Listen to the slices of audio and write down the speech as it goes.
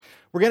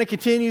We're going to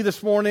continue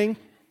this morning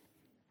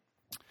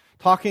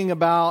talking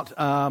about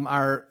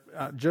our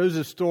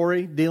Joseph's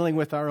story, dealing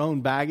with our own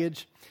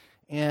baggage.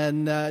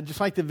 And just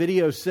like the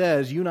video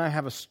says, you and I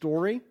have a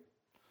story.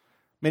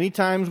 Many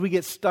times we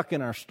get stuck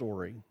in our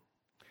story,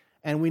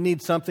 and we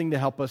need something to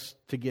help us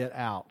to get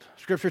out.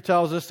 Scripture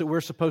tells us that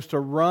we're supposed to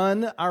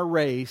run our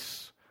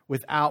race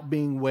without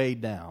being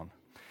weighed down.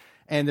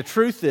 And the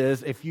truth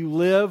is, if you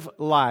live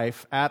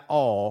life at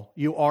all,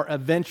 you are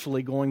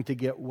eventually going to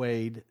get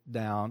weighed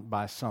down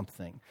by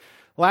something.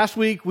 Last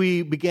week,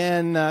 we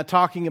began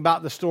talking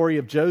about the story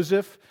of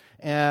Joseph,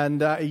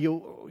 and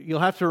you'll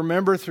have to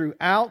remember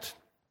throughout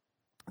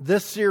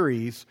this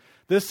series,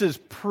 this is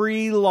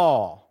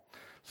pre-law.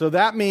 So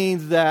that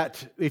means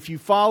that if you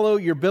follow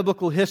your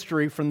biblical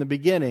history from the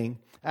beginning,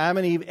 Adam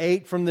and Eve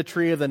ate from the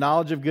tree of the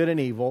knowledge of good and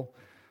evil.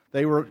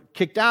 They were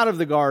kicked out of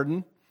the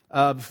garden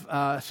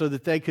so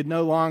that they could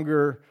no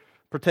longer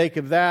partake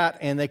of that,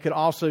 and they could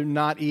also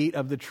not eat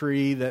of the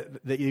tree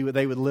that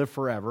they would live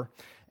forever.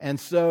 And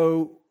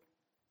so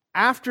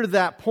after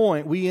that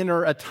point, we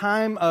enter a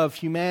time of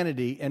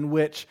humanity in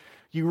which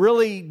you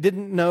really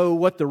didn't know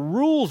what the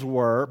rules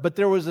were, but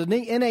there was an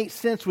innate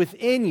sense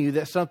within you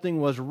that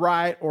something was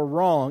right or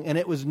wrong, and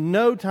it was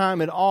no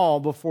time at all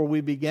before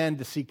we began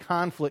to see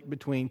conflict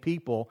between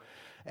people.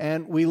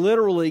 And we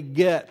literally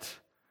get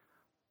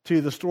to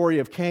the story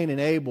of Cain and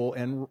Abel,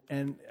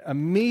 and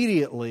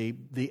immediately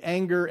the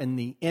anger and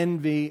the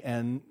envy,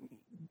 and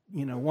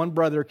one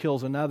brother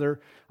kills another,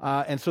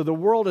 and so the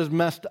world is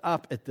messed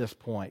up at this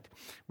point.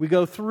 We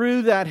go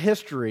through that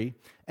history,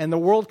 and the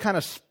world kind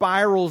of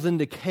spirals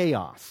into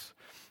chaos,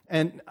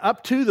 and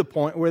up to the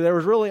point where there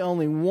was really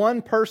only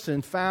one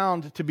person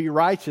found to be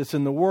righteous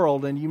in the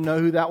world, and you know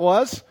who that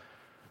was?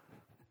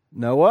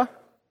 Noah.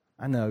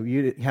 I know,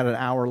 you had an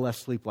hour less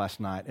sleep last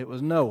night. It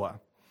was Noah.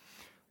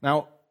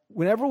 Now,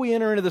 whenever we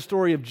enter into the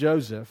story of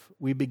Joseph,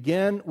 we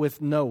begin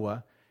with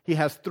Noah. He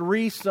has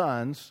 3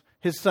 sons.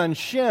 His son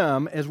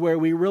Shem is where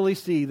we really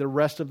see the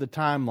rest of the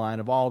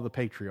timeline of all the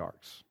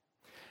patriarchs.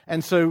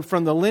 And so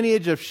from the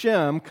lineage of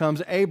Shem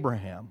comes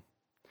Abraham.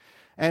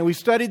 And we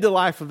studied the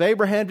life of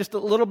Abraham just a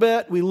little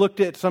bit. We looked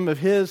at some of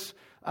his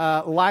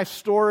life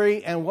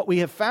story, and what we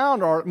have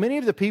found are many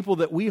of the people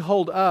that we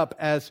hold up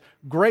as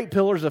great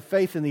pillars of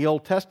faith in the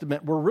Old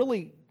Testament were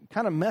really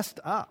kind of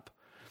messed up.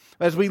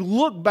 As we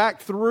look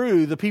back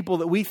through the people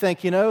that we think,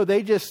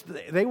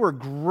 they were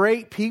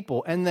great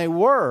people, and they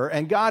were.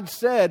 And God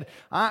said,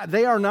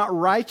 they are not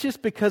righteous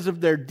because of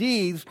their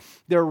deeds.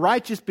 They're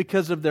righteous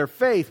because of their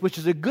faith, which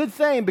is a good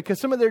thing because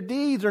some of their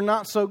deeds are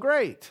not so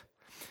great.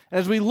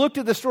 As we looked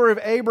at the story of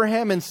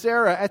Abraham and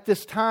Sarah, at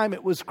this time,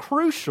 it was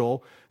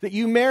crucial that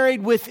you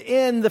married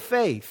within the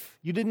faith.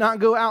 You did not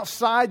go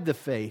outside the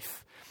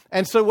faith.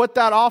 And so what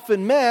that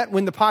often meant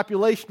when the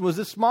population was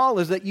this small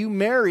is that you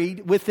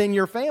married within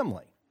your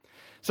family.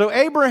 So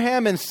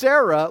Abraham and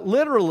Sarah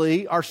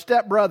literally are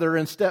stepbrother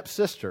and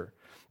stepsister.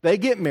 They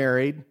get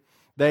married.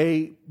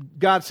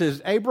 God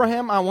says,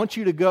 Abraham, I want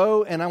you to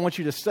go and I want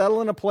you to settle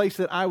in a place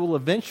that I will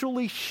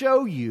eventually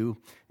show you.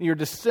 And your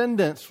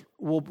descendants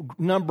will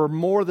number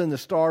more than the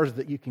stars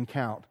that you can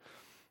count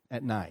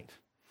at night.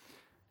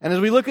 And as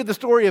we look at the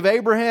story of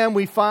Abraham,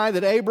 we find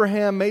that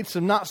Abraham made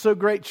some not so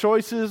great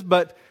choices,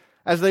 but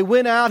as they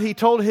went out, he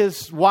told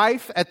his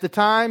wife at the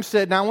time,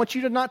 said, now I want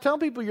you to not tell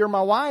people you're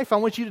my wife. I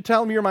want you to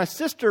tell them you're my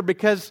sister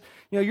because,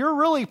 you're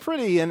really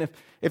pretty. And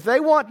if they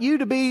want you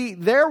to be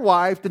their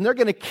wife, then they're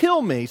going to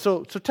kill me.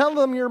 So tell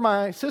them you're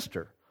my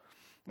sister.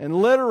 And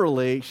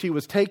literally, she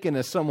was taken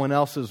as someone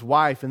else's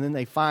wife. And then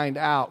they find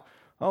out,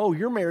 oh,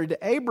 you're married to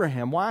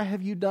Abraham. Why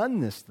have you done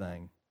this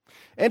thing?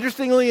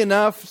 Interestingly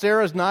enough,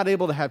 Sarah's not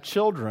able to have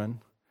children.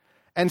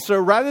 And so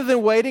rather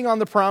than waiting on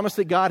the promise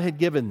that God had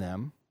given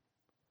them,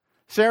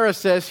 Sarah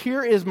says,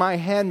 here is my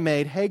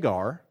handmaid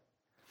Hagar,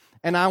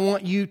 and I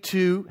want you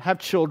to have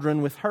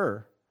children with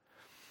her.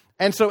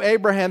 And so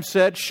Abraham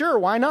said, sure,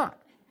 why not?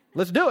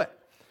 Let's do it.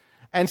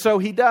 And so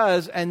he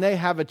does, and they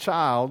have a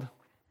child,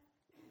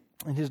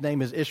 and his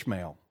name is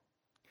Ishmael.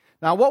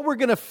 Now, what we're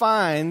going to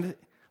find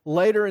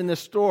later in this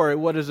story,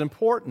 what is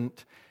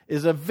important,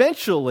 is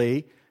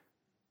eventually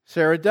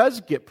Sarah does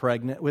get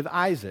pregnant with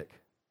Isaac.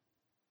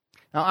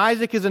 Now,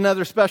 Isaac is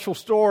another special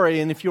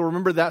story, and if you'll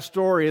remember that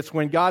story, it's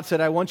when God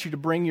said, I want you to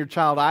bring your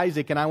child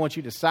Isaac, and I want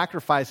you to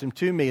sacrifice him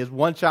to me. As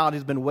one child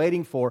he's been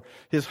waiting for,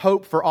 his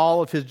hope for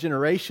all of his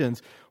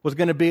generations was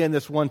going to be in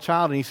this one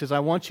child, and he says, I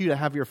want you to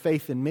have your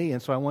faith in me,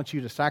 and so I want you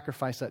to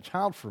sacrifice that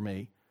child for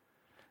me.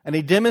 And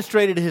he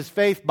demonstrated his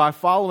faith by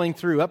following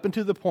through up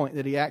until the point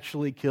that he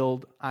actually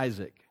killed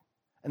Isaac.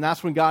 And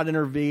that's when God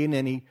intervened,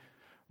 and he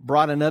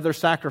brought another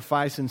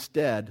sacrifice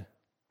instead.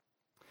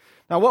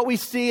 Now, what we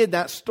see in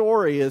that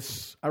story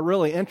is a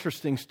really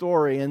interesting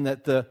story in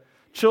that the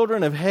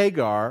children of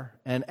Hagar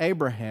and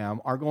Abraham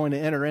are going to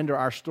enter into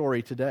our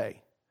story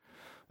today.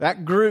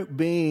 That group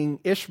being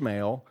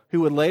Ishmael,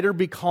 who would later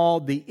be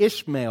called the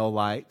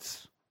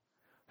Ishmaelites,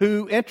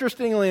 who,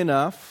 interestingly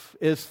enough,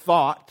 is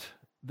thought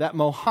that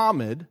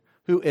Muhammad,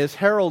 who is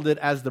heralded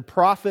as the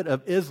prophet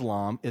of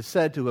Islam, is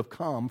said to have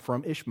come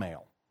from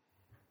Ishmael.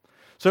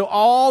 So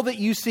all that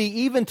you see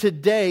even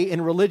today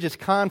in religious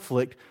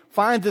conflict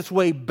finds its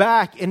way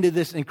back into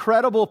this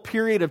incredible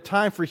period of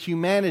time for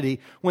humanity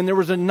when there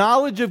was a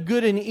knowledge of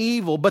good and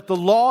evil, but the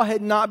law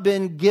had not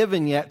been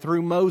given yet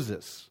through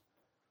Moses.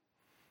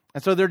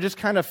 And so they're just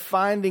kind of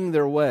finding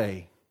their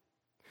way.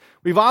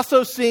 We've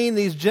also seen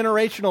these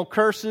generational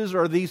curses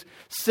or these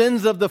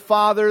sins of the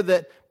father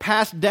that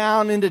pass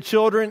down into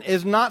children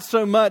is not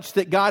so much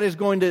that God is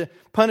going to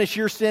punish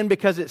your sin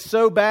because it's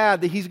so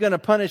bad that He's going to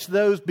punish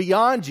those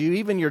beyond you,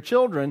 even your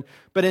children.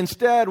 But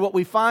instead, what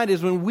we find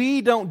is when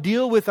we don't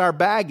deal with our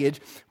baggage,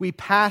 we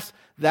pass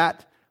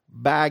that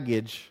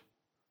baggage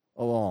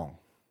along.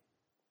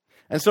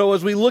 And so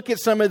as we look at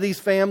some of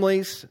these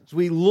families, as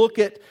we look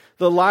at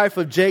the life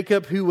of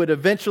Jacob, who would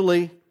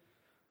eventually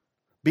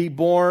be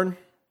born,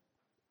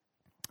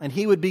 and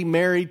he would be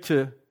married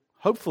to,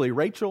 hopefully,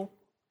 Rachel.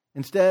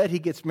 Instead, he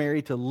gets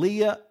married to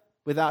Leah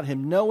without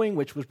him knowing,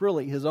 which was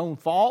really his own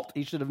fault.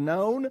 He should have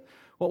known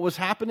what was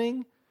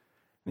happening.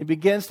 He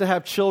begins to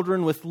have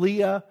children with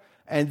Leah,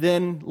 and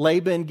then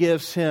Laban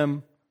gives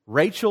him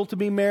Rachel to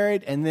be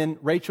married, and then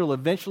Rachel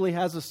eventually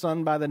has a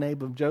son by the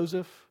name of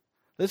Joseph.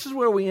 This is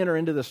where we enter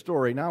into the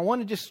story. Now, I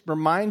want to just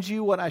remind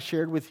you what I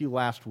shared with you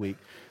last week.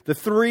 The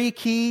 3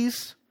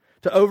 keys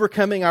to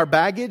overcoming our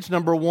baggage.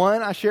 Number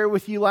 1, I shared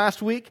with you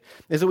last week,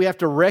 is that we have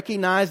to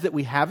recognize that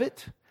we have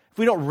it. If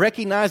we don't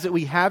recognize that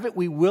we have it,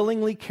 we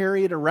willingly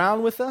carry it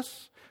around with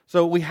us.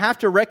 So we have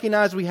to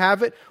recognize we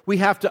have it. We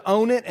have to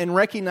own it and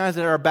recognize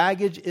that our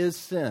baggage is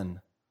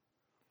sin.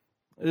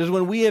 It is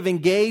when we have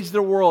engaged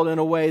the world in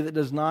a way that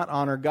does not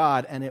honor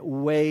God, and it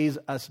weighs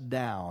us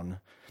down.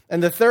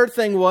 And the third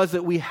thing was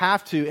that we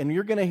have to, and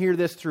you're going to hear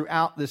this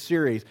throughout this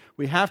series,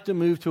 we have to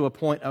move to a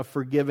point of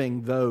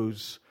forgiving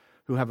those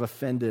who have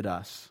offended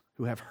us,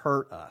 who have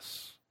hurt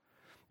us.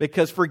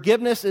 Because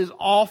forgiveness is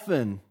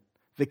often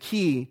the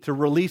key to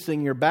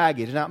releasing your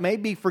baggage. Now, it may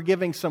be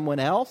forgiving someone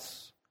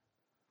else.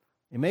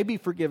 It may be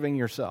forgiving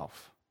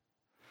yourself.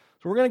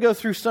 So we're going to go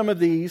through some of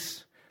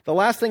these. The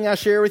last thing I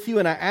share with you,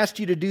 and I asked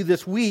you to do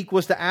this week,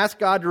 was to ask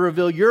God to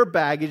reveal your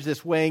baggage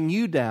that's weighing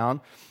you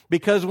down.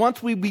 Because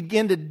once we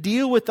begin to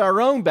deal with our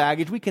own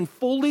baggage, we can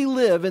fully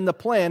live in the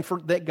plan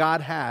that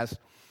God has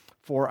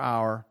for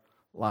our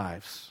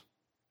lives.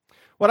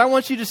 What I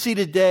want you to see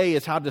today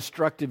is how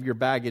destructive your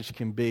baggage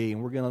can be.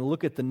 And we're going to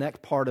look at the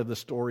next part of the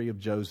story of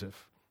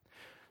Joseph.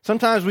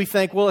 Sometimes we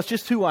think, well, it's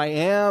just who I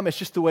am. It's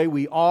just the way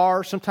we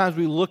are. Sometimes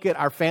we look at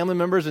our family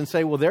members and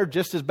say, well, they're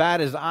just as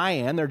bad as I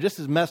am. They're just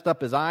as messed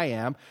up as I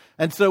am.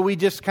 And so we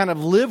just kind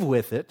of live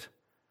with it.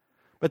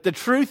 But the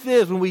truth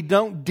is, when we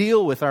don't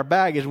deal with our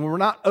baggage, when we're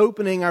not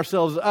opening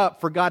ourselves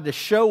up for God to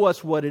show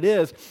us what it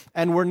is,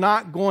 and we're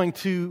not going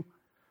to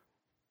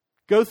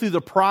go through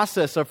the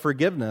process of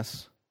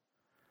forgiveness,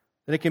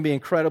 then it can be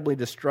incredibly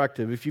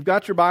destructive. If you've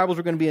got your Bibles,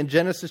 we're going to be in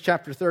Genesis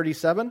chapter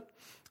 37,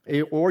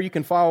 or you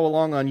can follow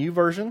along on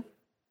YouVersion.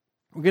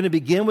 We're going to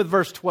begin with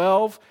verse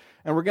 12,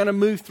 and we're going to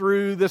move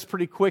through this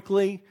pretty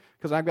quickly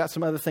because I've got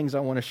some other things I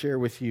want to share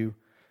with you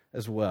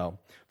as well.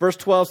 Verse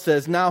 12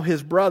 says, "Now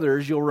his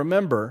brothers," you'll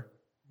remember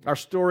our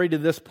story to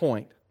this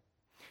point.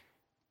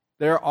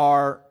 There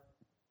are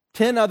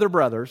 10 other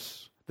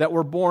brothers that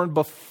were born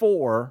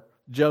before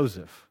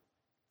Joseph.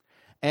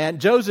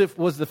 And Joseph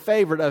was the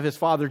favorite of his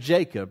father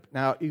Jacob.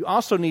 Now, you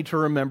also need to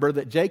remember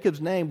that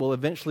Jacob's name will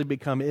eventually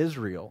become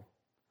Israel.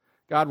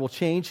 God will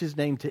change his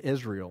name to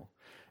Israel.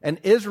 And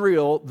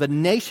Israel, the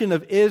nation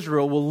of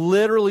Israel, will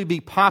literally be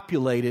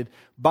populated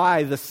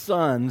by the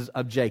sons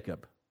of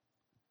Jacob,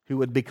 who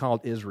would be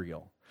called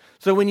Israel.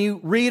 So when you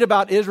read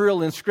about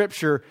Israel in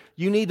Scripture,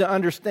 you need to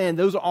understand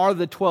those are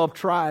the 12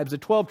 tribes. The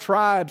 12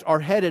 tribes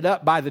are headed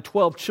up by the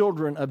 12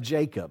 children of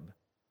Jacob.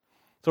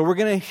 So we're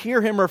going to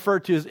hear him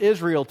referred to as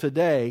Israel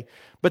today,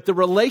 but the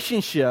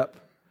relationship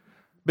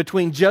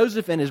between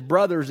Joseph and his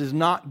brothers is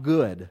not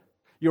good.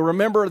 You'll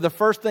remember the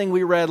first thing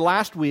we read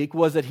last week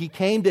was that he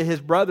came to his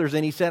brothers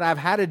and he said, "I've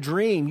had a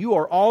dream. You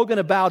are all going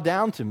to bow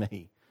down to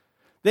me."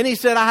 Then he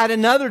said, "I had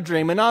another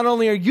dream, and not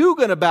only are you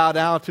going to bow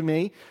down to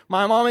me,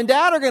 my mom and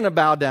dad are going to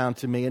bow down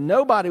to me." And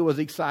nobody was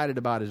excited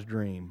about his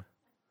dream.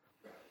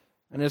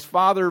 And his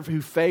father, who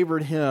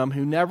favored him,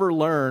 who never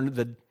learned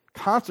the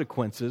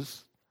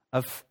consequences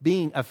of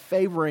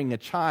favoring a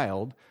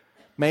child,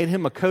 made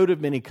him a coat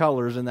of many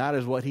colors, and that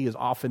is what he is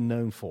often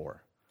known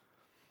for.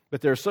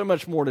 But there's so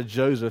much more to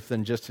Joseph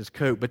than just his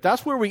coat. But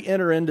that's where we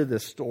enter into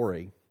this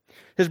story.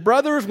 His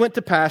brothers went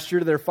to pasture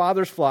to their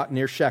father's flock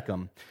near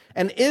Shechem.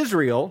 And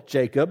Israel,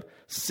 Jacob,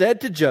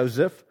 said to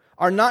Joseph,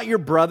 "Are not your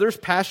brothers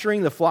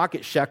pasturing the flock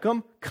at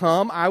Shechem?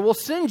 Come, I will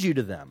send you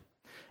to them."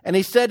 And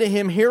he said to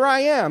him, "Here I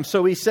am."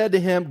 So he said to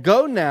him,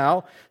 "Go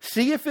now,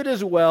 see if it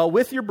is well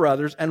with your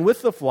brothers and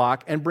with the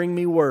flock, and bring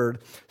me word."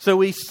 So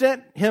he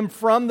sent him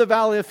from the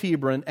valley of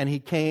Hebron, and he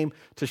came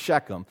to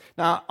Shechem.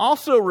 Now,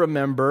 also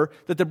remember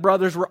that the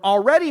brothers were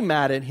already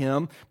mad at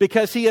him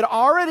because he had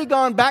already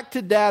gone back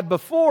to dad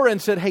before and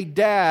said, "Hey,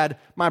 Dad,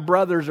 my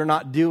brothers are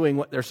not doing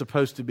what they're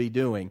supposed to be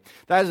doing."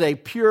 That is a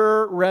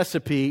pure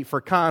recipe for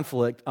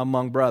conflict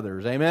among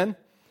brothers. Amen?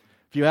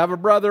 If you have a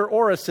brother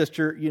or a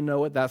sister, you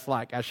know what that's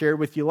like. I shared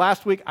with you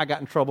last week, I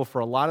got in trouble for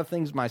a lot of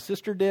things my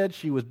sister did.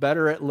 She was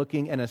better at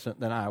looking innocent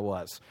than I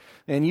was.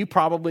 And you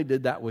probably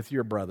did that with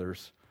your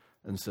brothers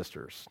and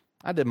sisters.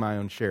 I did my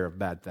own share of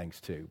bad things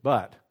too.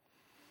 But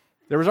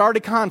there was already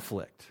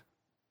conflict.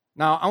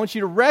 Now, I want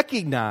you to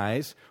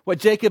recognize what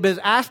Jacob is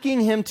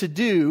asking him to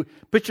do.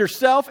 Put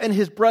yourself in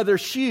his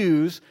brother's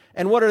shoes,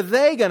 and what are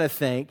they going to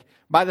think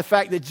by the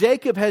fact that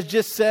Jacob has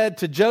just said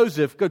to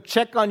Joseph, go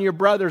check on your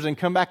brothers and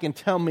come back and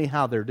tell me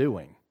how they're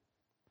doing.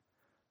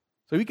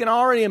 So you can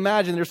already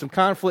imagine there's some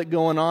conflict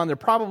going on. They're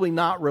probably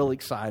not real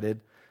excited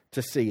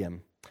to see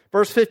him.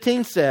 Verse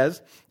 15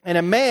 says, and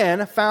a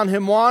man found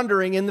him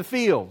wandering in the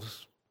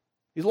fields.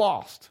 He's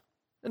lost.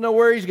 He doesn't know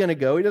where he's going to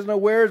go. He doesn't know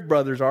where his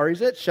brothers are.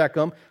 He's at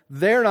Shechem.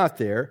 They're not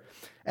there.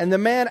 And the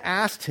man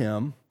asked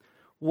him,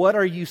 what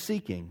are you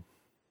seeking?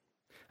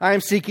 I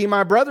am seeking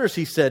my brothers,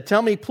 he said.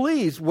 Tell me,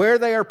 please, where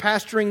they are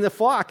pasturing the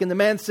flock. And the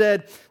man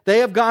said, they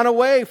have gone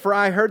away, for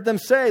I heard them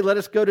say, let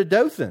us go to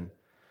Dothan.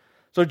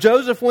 So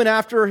Joseph went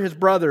after his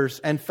brothers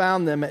and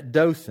found them at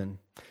Dothan.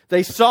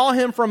 They saw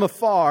him from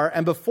afar,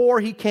 and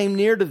before he came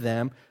near to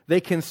them, they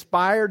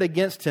conspired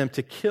against him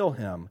to kill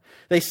him.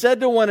 They said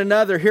to one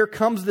another, here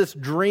comes this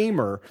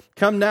dreamer.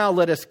 Come now,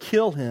 let us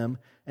kill him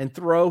and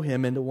throw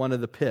him into one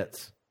of the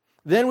pits.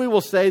 Then we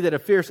will say that a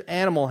fierce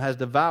animal has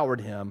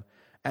devoured him,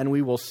 and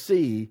we will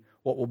see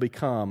what will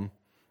become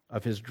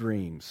of his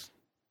dreams.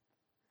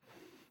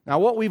 Now,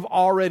 what we've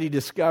already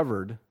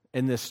discovered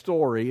in this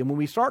story, and when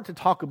we start to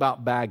talk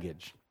about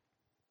baggage,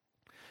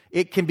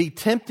 it can be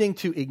tempting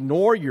to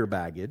ignore your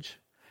baggage,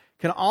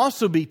 can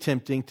also be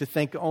tempting to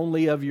think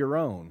only of your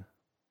own.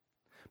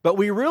 But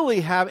we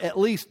really have at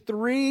least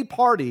 3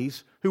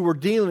 parties who were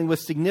dealing with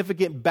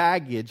significant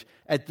baggage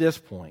at this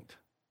point.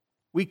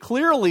 We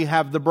clearly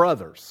have the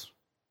brothers.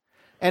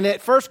 And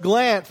at first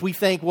glance, we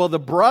think, well, the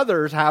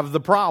brothers have the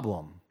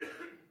problem.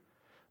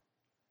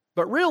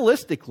 But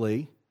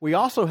realistically, we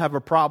also have a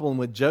problem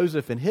with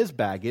Joseph and his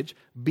baggage,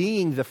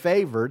 being the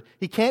favored.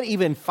 He can't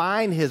even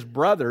find his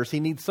brothers. He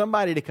needs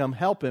somebody to come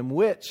help him,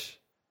 which,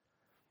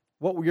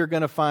 what we're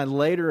going to find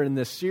later in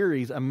this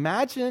series,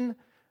 imagine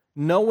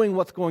knowing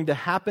what's going to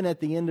happen at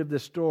the end of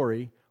this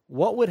story.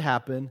 What would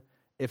happen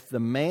if the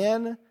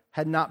man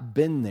had not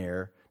been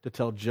there to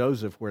tell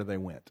Joseph where they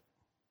went?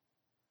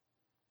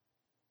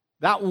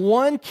 That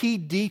one key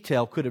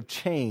detail could have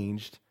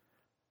changed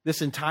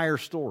this entire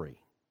story.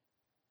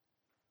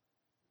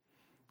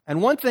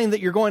 And one thing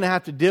that you're going to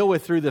have to deal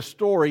with through this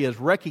story is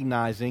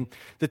recognizing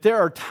that there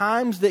are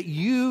times that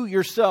you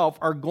yourself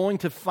are going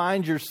to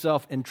find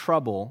yourself in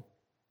trouble,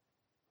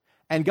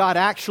 and God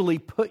actually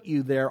put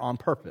you there on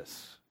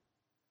purpose.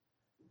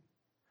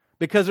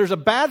 Because there's a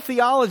bad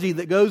theology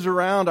that goes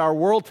around our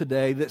world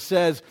today that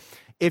says,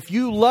 if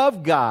you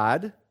love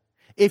God,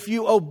 if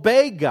you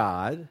obey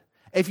God,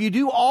 if you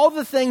do all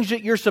the things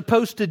that you're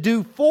supposed to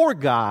do for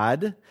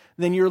God,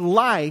 then your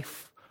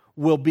life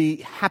will be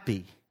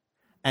happy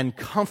and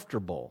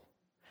comfortable.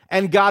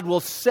 And God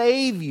will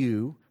save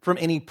you from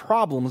any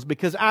problems,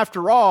 because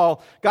after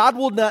all, God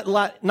will not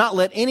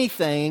let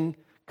anything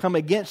come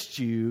against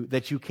you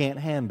that you can't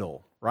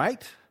handle,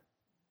 right?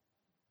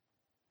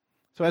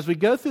 So as we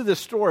go through this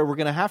story, we're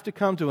going to have to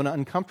come to an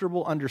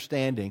uncomfortable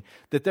understanding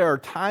that there are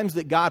times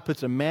that God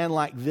puts a man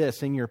like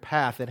this in your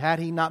path that had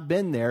he not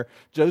been there,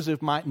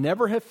 Joseph might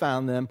never have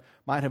found them,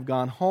 might have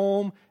gone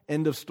home,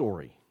 end of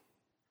story.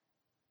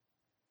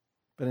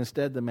 But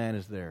instead, the man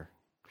is there.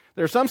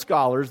 There are some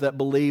scholars that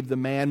believe the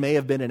man may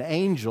have been an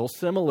angel,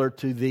 similar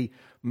to the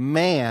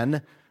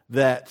man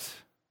that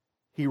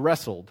he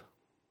wrestled.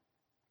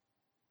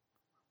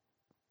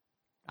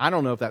 I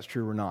don't know if that's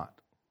true or not.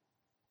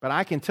 But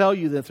I can tell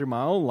you that through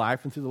my own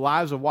life and through the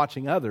lives of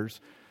watching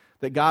others,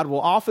 that God will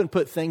often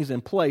put things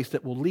in place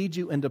that will lead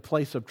you into a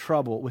place of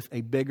trouble with a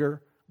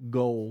bigger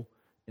goal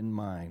in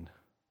mind.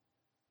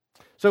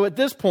 So at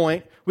this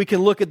point, we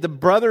can look at the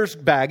brothers'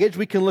 baggage.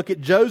 We can look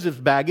at Joseph's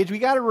baggage. We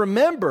got to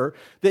remember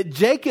that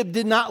Jacob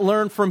did not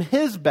learn from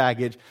his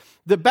baggage.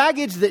 The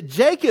baggage that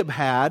Jacob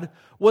had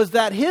was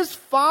that his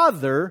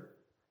father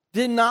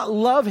did not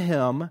love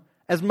him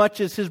as much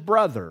as his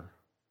brother.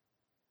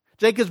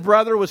 Jacob's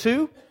brother was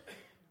who?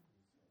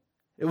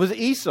 It was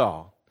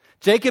Esau.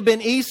 Jacob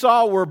and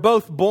Esau were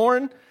both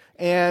born,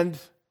 and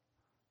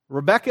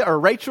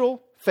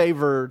Rachel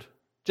favored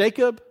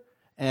Jacob,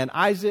 and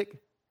Isaac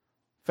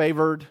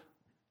favored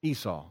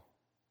Esau.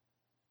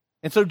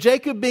 And so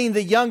Jacob, being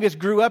the youngest,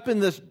 grew up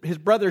in his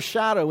brother's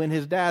shadow in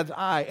his dad's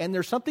eye. And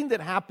there's something that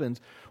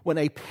happens when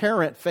a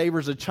parent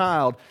favors a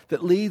child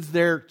that leads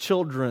their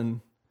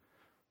children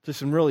to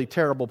some really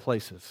terrible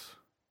places.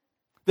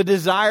 The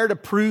desire to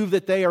prove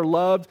that they are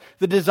loved,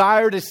 the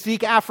desire to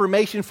seek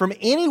affirmation from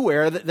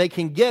anywhere that they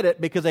can get it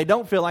because they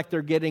don't feel like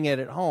they're getting it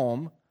at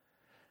home.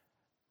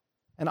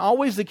 And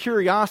always the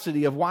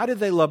curiosity of, why do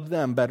they love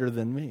them better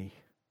than me?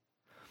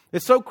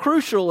 It's so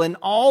crucial in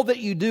all that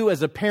you do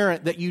as a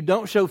parent that you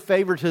don't show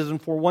favoritism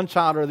for one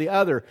child or the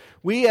other.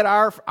 We at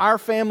our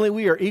family,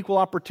 we are equal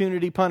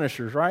opportunity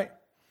punishers, right?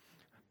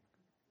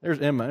 There's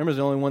Emma. Emma's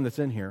the only one that's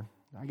in here.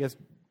 I guess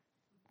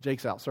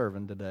Jake's out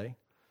serving today.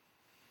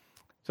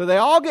 So they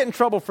all get in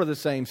trouble for the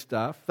same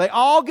stuff. They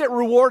all get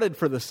rewarded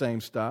for the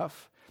same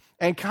stuff.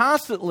 And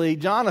constantly,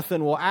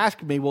 Jonathan will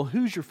ask me, well,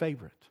 who's your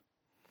favorite?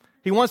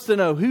 He wants to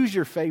know, who's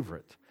your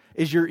favorite?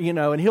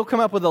 And he'll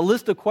come up with a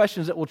list of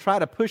questions that will try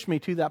to push me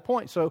to that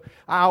point. So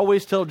I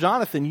always tell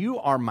Jonathan, you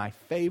are my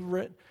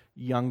favorite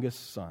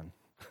youngest son.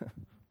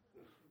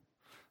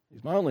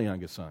 He's my only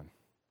youngest son.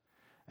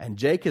 And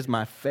Jake is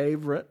my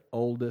favorite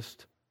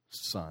oldest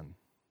son.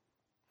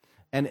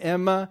 And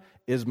Emma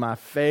is my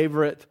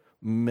favorite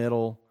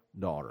middle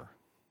daughter.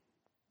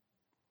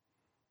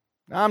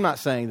 Now, I'm not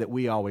saying that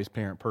we always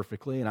parent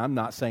perfectly, and I'm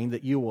not saying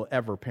that you will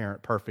ever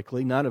parent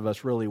perfectly. None of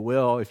us really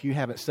will. If you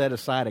haven't set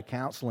aside a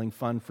counseling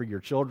fund for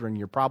your children,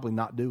 you're probably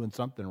not doing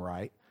something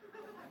right.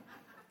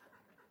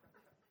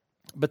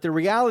 But the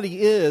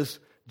reality is,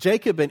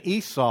 Jacob and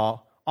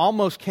Esau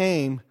almost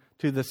came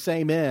to the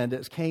same end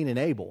as Cain and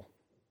Abel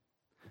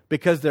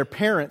because their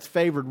parents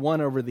favored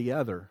one over the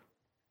other.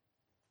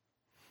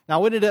 Now,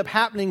 what ended up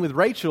happening with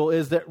Rachel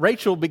is that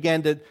Rachel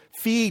began to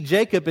feed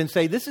Jacob and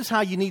say, this is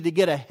how you need to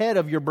get ahead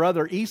of your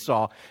brother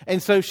Esau.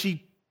 And so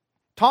she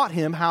taught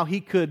him how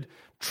he could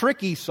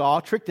trick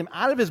Esau, tricked him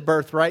out of his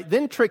birthright,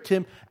 then tricked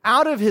him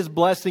out of his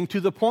blessing to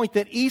the point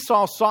that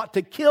Esau sought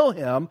to kill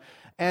him,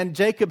 and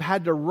Jacob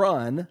had to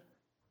run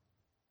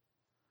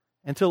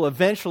until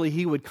eventually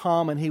he would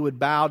come and he would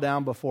bow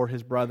down before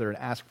his brother and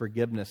ask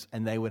forgiveness,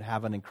 and they would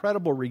have an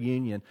incredible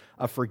reunion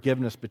of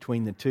forgiveness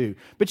between the two.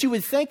 But you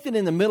would think that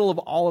in the middle of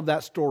all of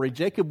that story,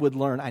 Jacob would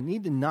learn, I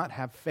need to not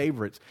have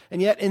favorites. And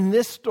yet in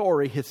this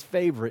story, his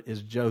favorite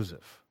is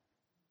Joseph.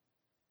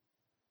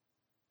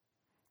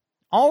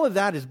 All of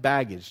that is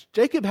baggage.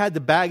 Jacob had the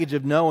baggage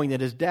of knowing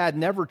that his dad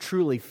never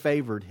truly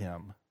favored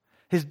him.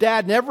 His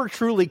dad never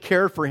truly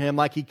cared for him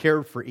like he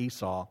cared for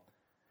Esau.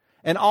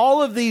 And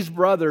all of these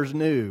brothers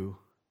knew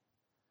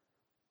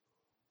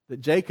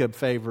that Jacob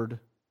favored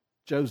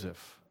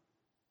Joseph.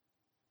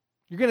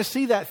 You're going to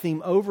see that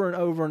theme over and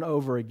over and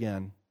over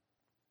again.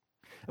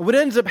 And what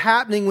ends up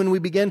happening when we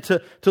begin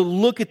to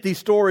look at these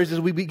stories is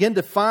we begin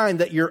to find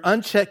that your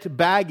unchecked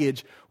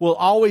baggage will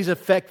always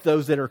affect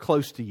those that are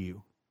close to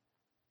you.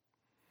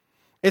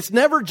 It's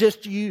never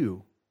just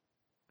you.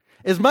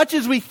 As much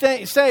as we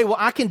say, well,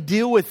 I can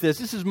deal with this.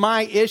 This is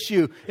my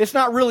issue. It's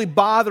not really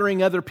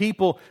bothering other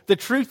people. The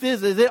truth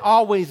is it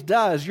always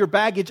does. Your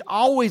baggage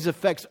always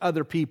affects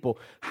other people.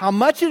 How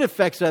much it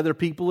affects other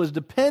people is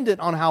dependent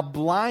on how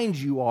blind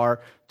you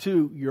are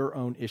to your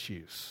own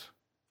issues.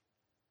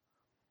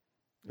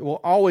 It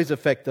will always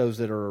affect those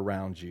that are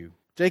around you.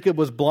 Jacob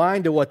was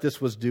blind to what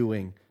this was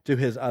doing to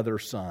his other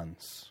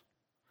sons.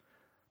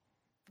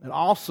 And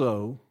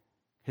also,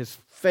 his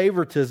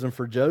favoritism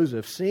for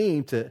Joseph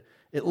seemed to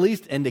at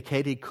least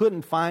indicate he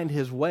couldn't find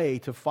his way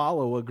to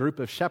follow a group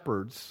of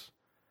shepherds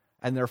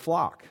and their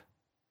flock.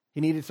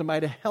 He needed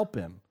somebody to help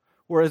him.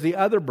 Whereas the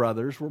other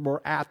brothers were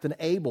more apt and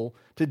able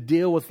to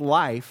deal with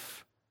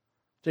life,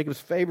 Jacob's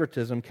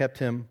favoritism kept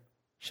him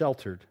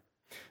sheltered.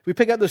 If we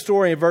pick up the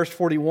story in verse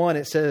 41,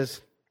 it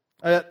says,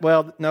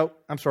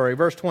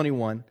 verse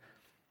 21.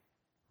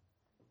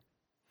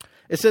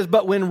 It says,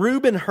 but when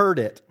Reuben heard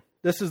it,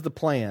 this is the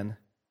plan,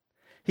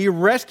 he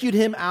rescued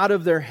him out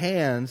of their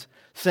hands,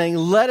 saying,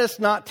 let us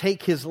not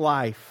take his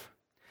life.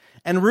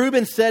 And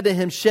Reuben said to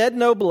him, shed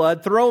no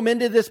blood, throw him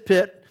into this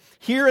pit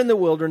here in the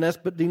wilderness,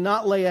 but do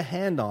not lay a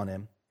hand on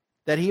him,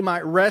 that he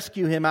might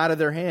rescue him out of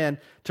their hand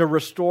to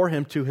restore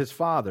him to his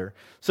father.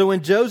 So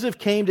when Joseph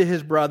came to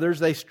his brothers,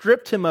 they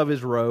stripped him of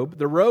his robe,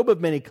 the robe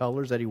of many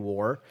colors that he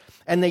wore,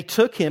 and they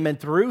took him and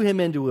threw him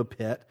into a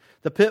pit.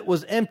 The pit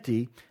was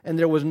empty, and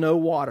there was no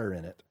water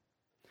in it.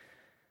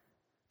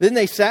 Then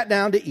they sat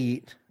down to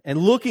eat, and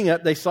looking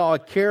up, they saw a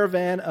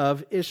caravan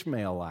of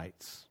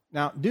Ishmaelites.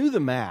 Now, do the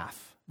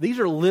math. These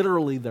are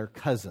literally their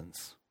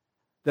cousins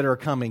that are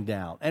coming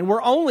down. And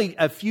we're only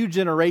a few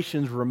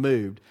generations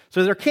removed.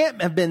 So there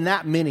can't have been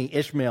that many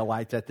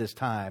Ishmaelites at this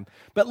time.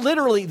 But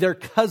literally, their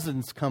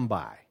cousins come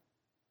by.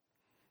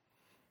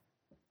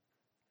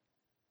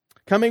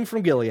 Coming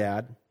from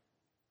Gilead,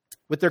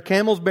 with their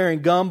camels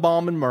bearing gum,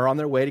 balm, and myrrh on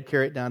their way to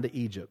carry it down to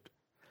Egypt.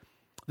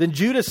 Then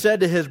Judah said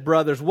to his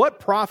brothers, what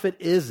profit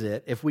is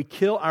it if we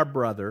kill our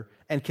brother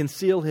and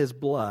conceal his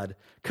blood?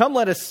 Come,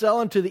 let us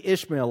sell him to the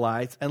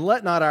Ishmaelites, and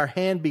let not our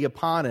hand be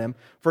upon him,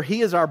 for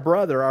he is our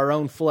brother, our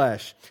own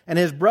flesh. And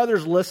his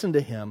brothers listened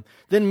to him.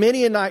 Then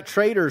Midianite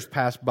traders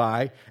passed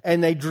by,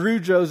 and they drew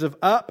Joseph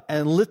up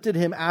and lifted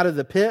him out of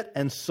the pit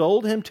and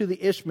sold him to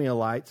the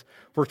Ishmaelites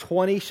for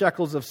 20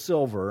 shekels of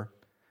silver.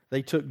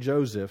 They took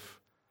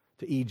Joseph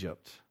to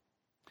Egypt.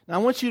 Now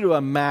I want you to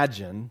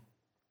imagine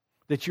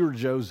that you're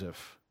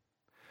Joseph.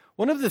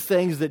 One of the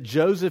things that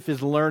Joseph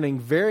is learning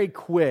very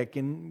quick,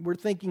 and we're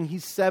thinking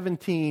he's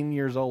 17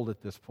 years old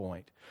at this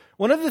point.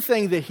 One of the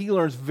things that he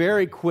learns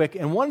very quick,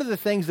 and one of the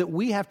things that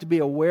we have to be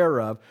aware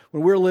of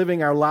when we're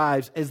living our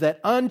lives, is that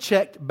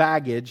unchecked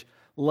baggage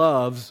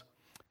loves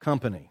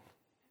company.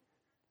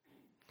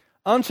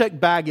 Unchecked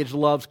baggage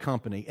loves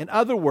company. In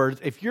other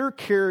words, if you're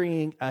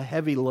carrying a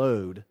heavy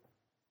load,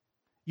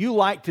 you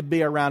like to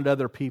be around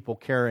other people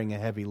carrying a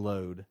heavy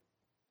load.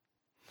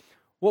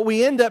 What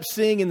we end up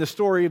seeing in the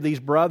story of these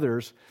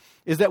brothers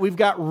is that we've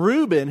got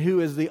Reuben, who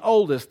is the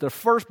oldest, the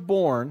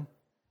firstborn,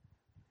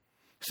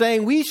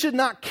 saying we should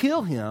not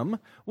kill him.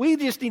 We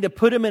just need to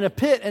put him in a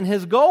pit. And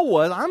his goal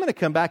was, I'm going to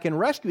come back and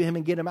rescue him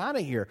and get him out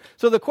of here.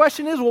 So the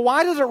question is, well,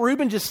 why doesn't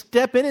Reuben just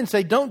step in and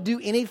say, don't do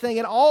anything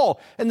at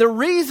all? And the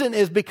reason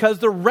is because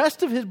the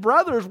rest of his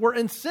brothers were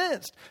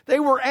incensed. They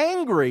were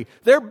angry.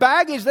 Their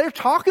baggage, they're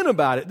talking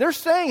about it. They're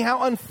saying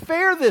how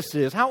unfair this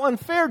is, how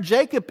unfair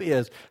Jacob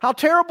is, how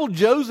terrible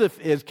Joseph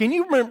is. Can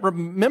you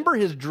remember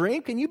his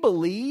dream? Can you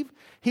believe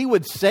he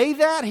would say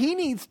that? He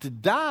needs to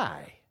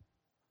die.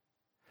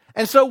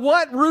 And so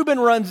what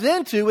Reuben runs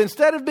into,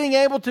 instead of being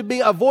able to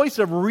be a voice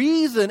of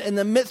reason in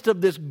the midst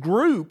of this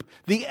group,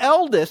 the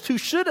eldest, who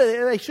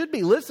they should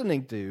be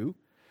listening to,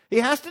 he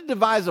has to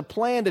devise a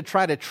plan to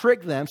try to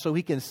trick them so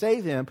he can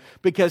save him,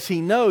 because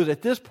he knows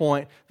at this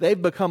point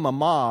they've become a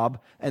mob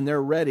and they're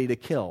ready to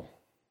kill.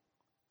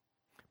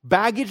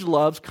 Baggage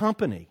loves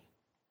company.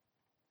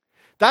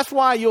 That's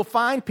why you'll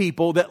find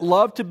people that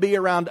love to be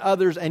around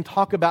others and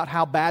talk about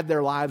how bad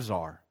their lives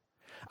are.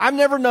 I've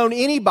never known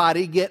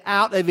anybody get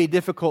out of a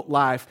difficult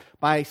life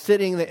by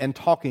sitting there and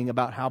talking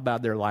about how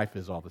bad their life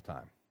is all the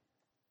time.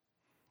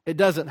 It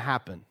doesn't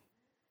happen.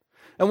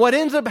 And what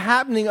ends up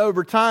happening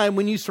over time,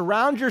 when you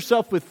surround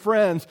yourself with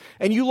friends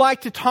and you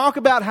like to talk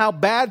about how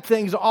bad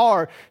things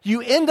are,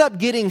 you end up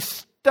getting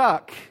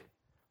stuck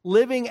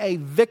living a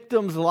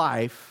victim's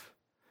life,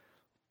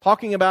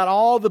 talking about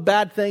all the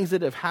bad things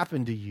that have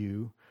happened to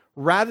you,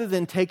 rather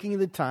than taking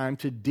the time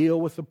to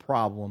deal with the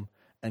problem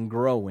and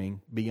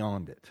growing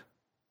beyond it.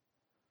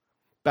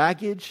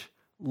 Baggage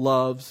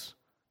loves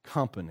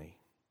company.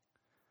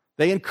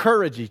 They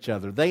encourage each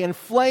other. They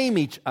inflame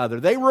each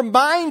other. They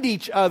remind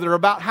each other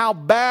about how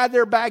bad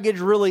their baggage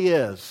really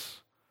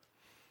is.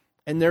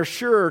 And they're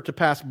sure to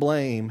pass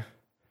blame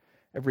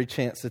every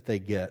chance that they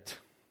get.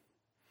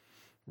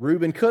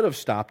 Reuben could have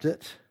stopped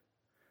it,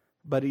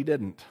 but he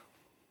didn't.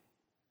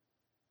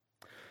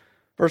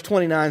 Verse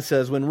 29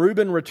 says, when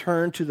Reuben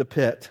returned to the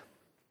pit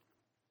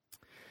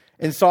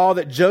and saw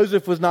that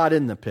Joseph was not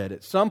in the pit,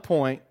 at some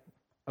point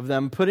of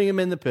them putting him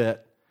in the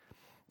pit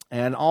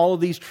and all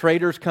of these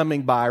traders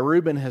coming by,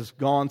 Reuben has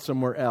gone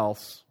somewhere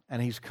else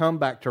and he's come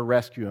back to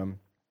rescue him,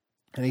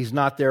 and he's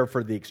not there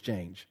for the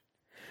exchange.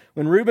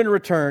 When Reuben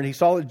returned, he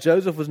saw that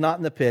Joseph was not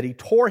in the pit. He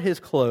tore his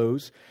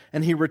clothes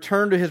and he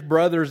returned to his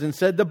brothers and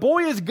said, the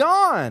boy is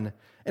gone,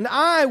 and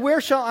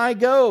where shall I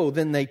go?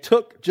 Then they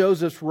took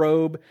Joseph's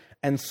robe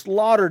and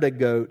slaughtered a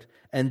goat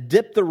and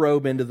dipped the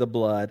robe into the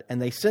blood.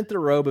 And they sent the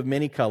robe of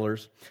many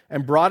colors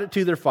and brought it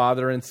to their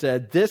father and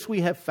said, this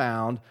we have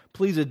found.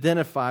 Please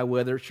identify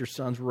whether it's your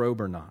son's robe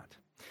or not.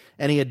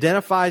 And he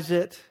identifies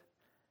it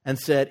and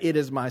said, it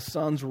is my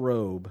son's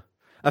robe.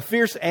 A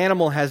fierce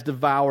animal has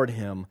devoured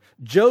him.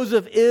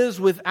 Joseph is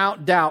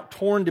without doubt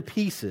torn to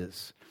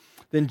pieces.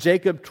 Then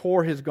Jacob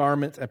tore his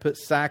garments and put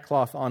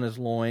sackcloth on his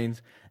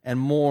loins and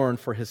mourned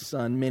for his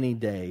son many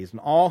days. And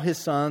all his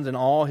sons and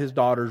all his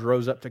daughters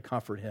rose up to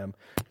comfort him.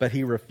 But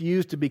he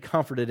refused to be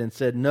comforted and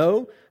said,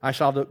 no, I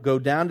shall go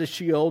down to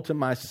Sheol to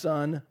my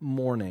son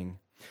mourning.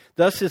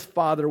 Thus his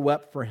father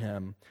wept for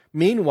him.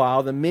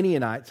 Meanwhile, the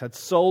Midianites had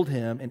sold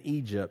him in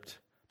Egypt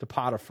to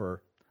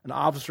Potiphar, an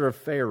officer of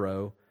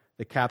Pharaoh,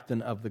 the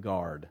captain of the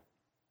guard.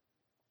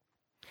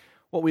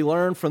 What we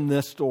learn from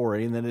this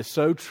story, and that is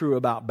so true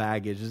about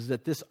baggage, is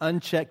that this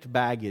unchecked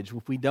baggage,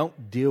 if we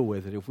don't deal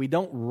with it, if we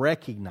don't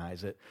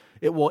recognize it,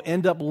 it will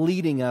end up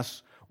leading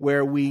us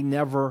where we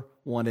never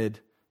wanted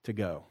to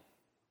go.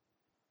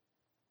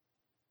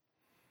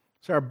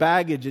 So our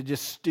baggage, it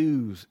just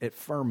stews, it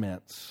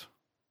ferments.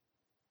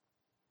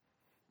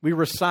 We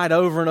recite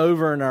over and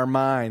over in our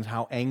minds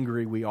how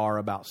angry we are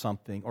about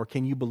something, or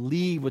can you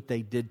believe what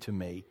they did to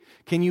me?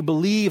 Can you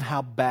believe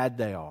how bad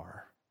they are?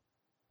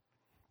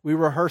 We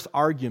rehearse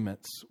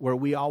arguments where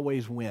we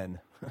always win.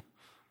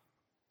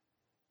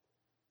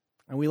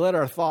 And we let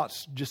our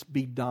thoughts just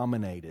be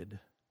dominated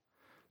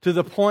to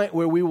the point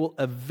where we will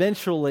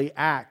eventually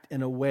act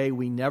in a way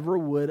we never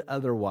would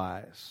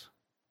otherwise.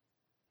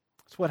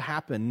 That's what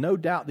happened. No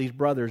doubt these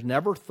brothers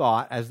never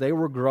thought, as they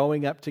were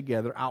growing up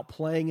together, out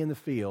playing in the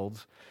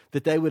fields,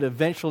 that they would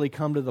eventually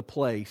come to the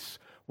place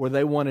where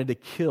they wanted to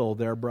kill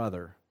their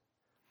brother.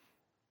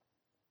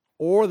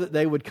 Or that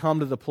they would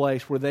come to the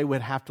place where they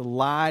would have to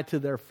lie to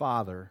their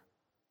father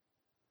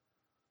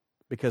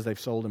because they've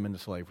sold him into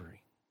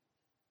slavery.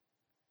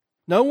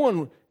 No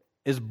one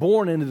is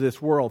born into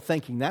this world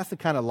thinking that's the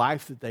kind of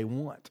life that they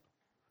want.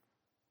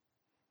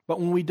 But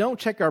when we don't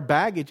check our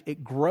baggage,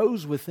 it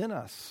grows within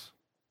us.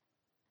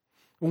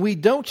 When we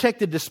don't check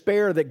the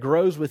despair that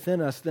grows within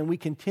us, then we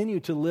continue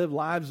to live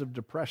lives of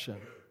depression.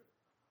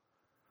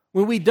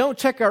 When we don't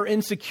check our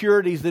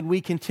insecurities, then we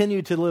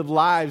continue to live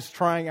lives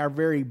trying our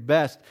very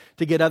best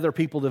to get other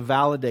people to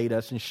validate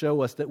us and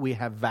show us that we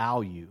have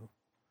value.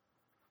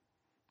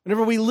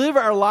 Whenever we live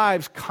our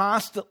lives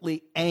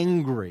constantly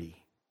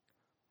angry,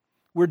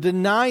 we're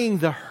denying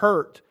the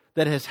hurt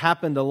that has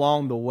happened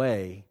along the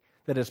way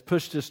that has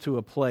pushed us to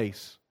a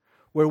place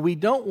where we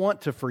don't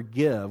want to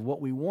forgive. What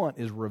we want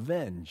is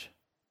revenge.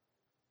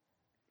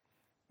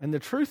 And the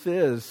truth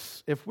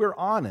is, if we're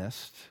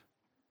honest,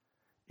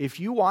 if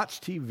you watch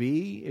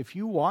TV, if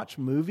you watch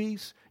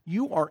movies,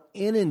 you are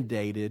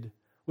inundated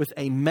with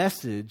a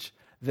message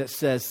that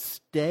says,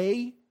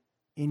 stay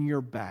in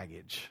your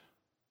baggage.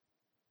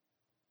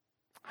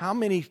 How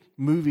many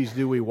movies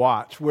do we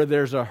watch where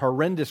there's a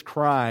horrendous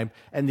crime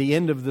and the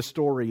end of the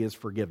story is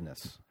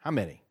forgiveness? How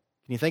many?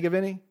 Can you think of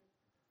any?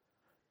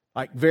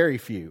 Like very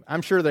few.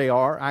 I'm sure they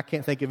are. I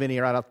can't think of any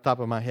right off the top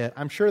of my head.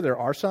 I'm sure there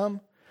are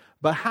some.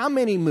 But how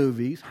many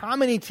movies, how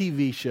many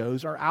TV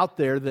shows are out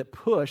there that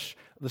push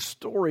the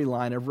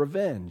storyline of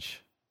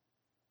revenge?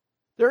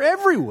 They're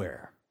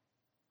everywhere.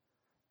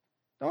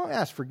 Don't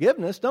ask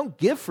forgiveness. Don't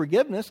give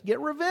forgiveness. Get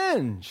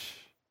revenge.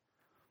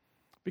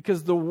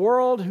 Because the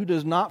world who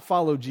does not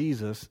follow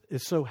Jesus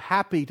is so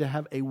happy to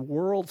have a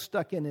world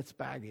stuck in its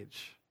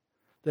baggage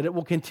that it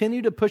will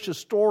continue to push a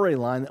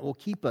storyline that will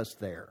keep us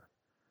there,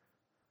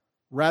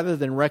 rather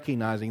than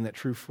recognizing that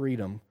true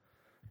freedom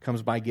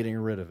comes by getting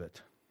rid of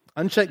it.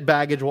 Unchecked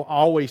baggage will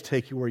always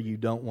take you where you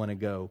don't want to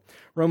go.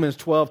 Romans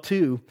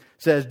 12:2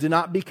 says, do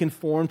not be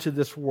conformed to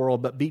this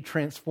world, but be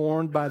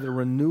transformed by the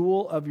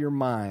renewal of your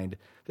mind,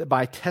 that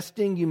by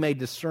testing you may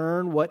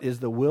discern what is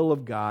the will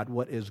of God,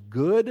 what is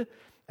good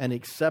and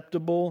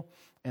acceptable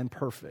and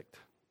perfect.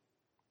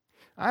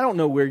 I don't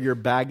know where your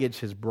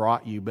baggage has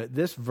brought you, but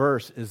this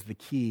verse is the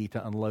key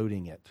to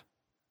unloading it.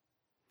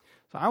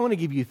 So I want to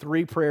give you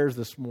 3 prayers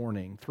this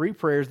morning, 3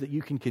 prayers that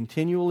you can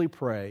continually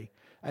pray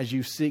as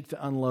you seek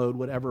to unload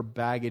whatever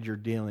baggage you're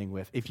dealing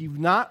with. If you've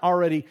not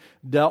already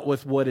dealt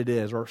with what it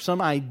is or some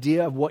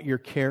idea of what you're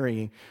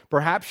carrying,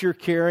 perhaps you're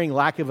carrying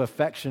lack of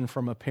affection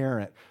from a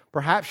parent.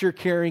 Perhaps you're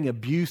carrying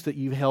abuse that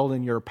you've held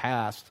in your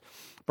past.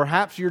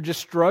 Perhaps you're just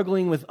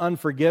struggling with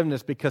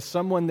unforgiveness because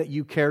someone that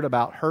you cared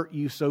about hurt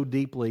you so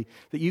deeply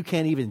that you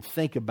can't even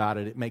think about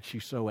it. It makes you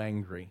so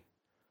angry.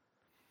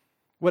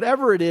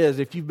 Whatever it is,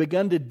 if you've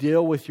begun to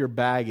deal with your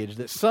baggage,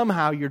 that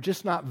somehow you're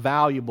just not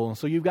valuable, and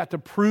so you've got to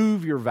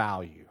prove your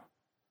value.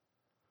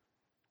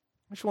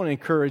 I just want to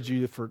encourage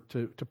you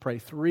to pray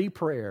 3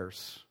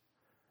 prayers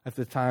at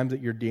the time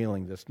that you're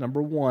dealing this. Number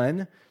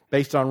 1,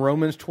 based on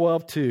Romans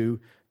 12:2,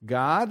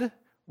 God,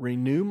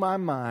 renew my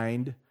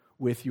mind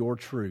with your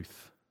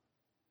truth.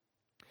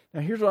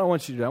 Now here's what I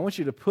want you to do. I want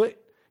you to put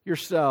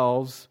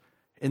yourselves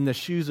in the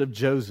shoes of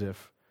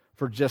Joseph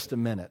for just a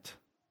minute.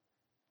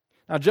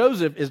 Now,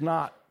 Joseph is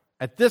not,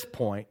 at this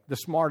point, the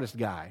smartest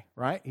guy,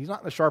 right? He's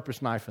not the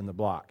sharpest knife in the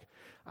block.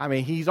 I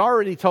mean, he's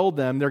already told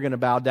them they're going to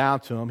bow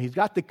down to him. He's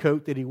got the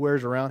coat that he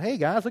wears around. Hey,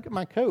 guys, look at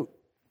my coat.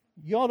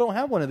 Y'all don't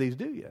have one of these,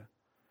 do you?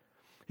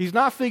 He's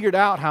not figured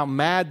out how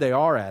mad they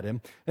are at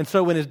him. And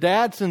so when his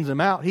dad sends him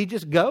out, he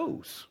just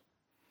goes.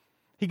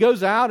 He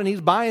goes out and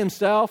he's by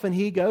himself, and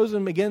he goes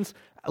and begins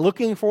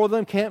looking for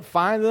them, can't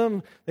find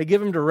them. They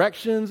give him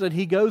directions, and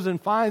he goes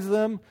and finds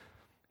them.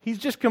 He's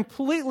just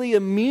completely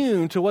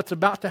immune to what's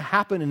about to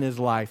happen in his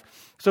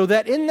life. So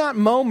that in that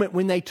moment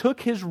when they took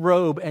his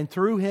robe and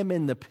threw him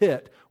in the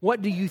pit,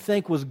 what do you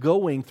think was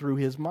going through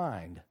his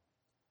mind?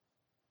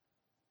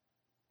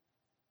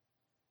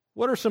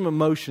 What are some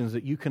emotions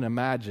that you can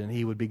imagine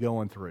he would be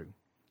going through?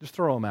 Just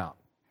throw them out.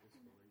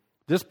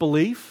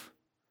 Disbelief,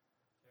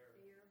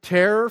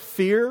 terror,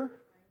 fear,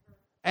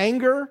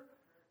 anger,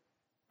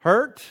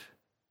 hurt,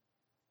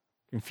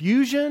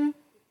 confusion,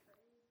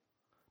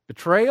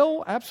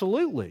 betrayal,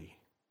 absolutely.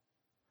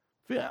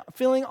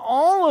 Feeling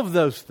all of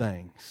those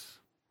things.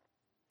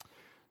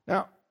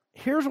 Now,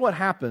 here's what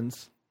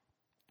happens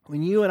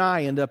when you and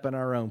I end up in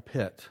our own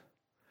pit.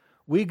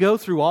 We go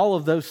through all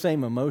of those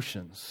same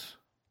emotions.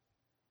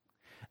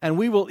 And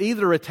we will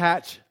either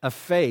attach a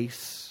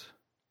face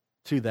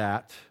to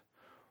that,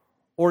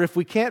 or if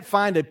we can't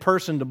find a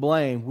person to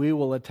blame, we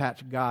will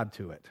attach God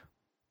to it.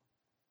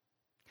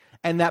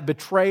 And that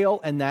betrayal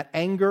and that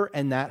anger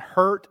and that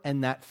hurt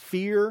and that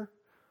fear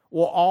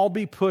will all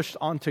be pushed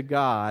onto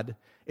God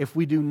if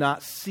we do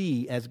not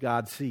see as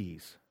God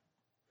sees.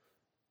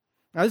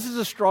 Now, this is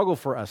a struggle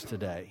for us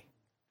today.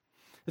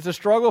 It's a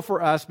struggle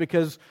for us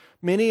because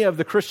many of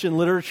the Christian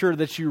literature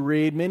that you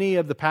read, many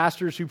of the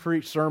pastors who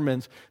preach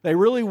sermons, they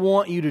really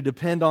want you to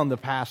depend on the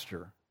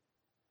pastor.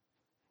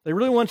 They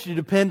really want you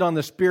to depend on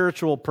the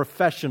spiritual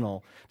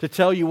professional to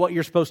tell you what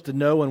you're supposed to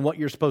know and what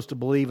you're supposed to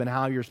believe and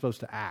how you're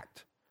supposed to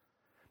act.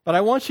 But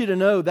I want you to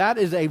know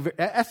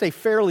that's a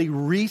fairly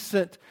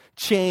recent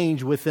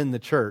change within the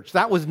church.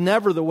 That was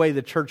never the way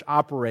the church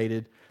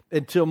operated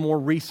until more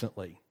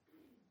recently.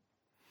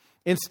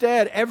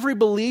 Instead, every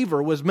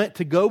believer was meant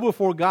to go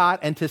before God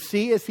and to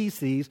see as He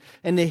sees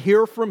and to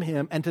hear from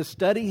Him and to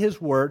study His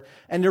Word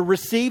and to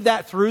receive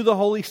that through the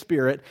Holy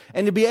Spirit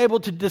and to be able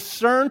to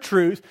discern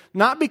truth,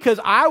 not because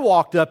I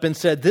walked up and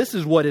said, this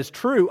is what is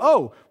true.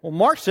 Oh, well,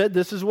 Mark said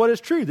this is what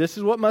is true. This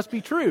is what must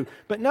be true.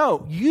 But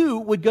no, you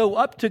would go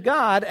up to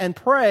God and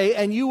pray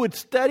and you would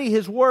study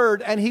His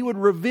Word and He would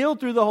reveal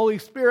through the Holy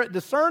Spirit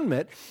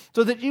discernment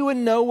so that you would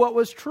know what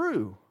was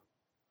true.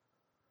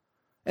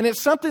 And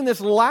it's something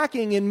that's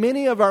lacking in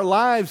many of our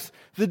lives,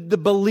 the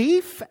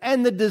belief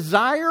and the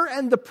desire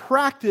and the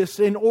practice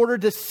in order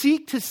to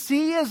seek to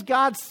see as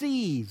God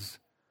sees.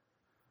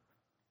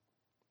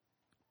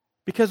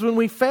 Because when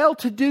we fail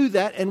to do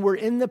that and we're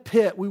in the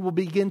pit, we will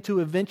begin to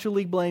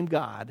eventually blame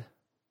God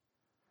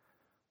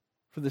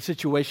for the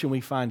situation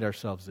we find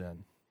ourselves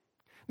in.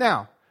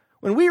 Now,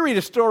 when we read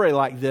a story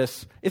like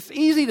this, it's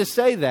easy to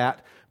say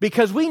that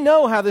because we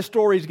know how this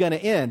story is going to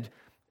end.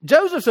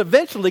 Joseph's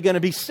eventually going to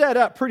be set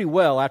up pretty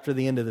well after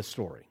the end of the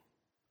story.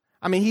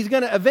 I mean, he's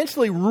going to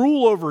eventually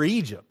rule over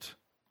Egypt.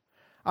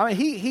 I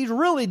mean, he's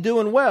really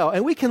doing well.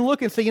 And we can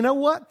look and say, you know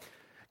what?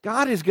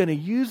 God is going to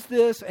use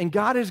this, and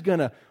God is going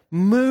to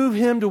move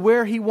him to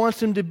where he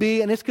wants him to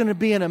be, and it's going to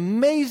be an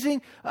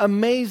amazing,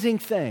 amazing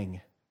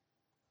thing.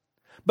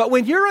 But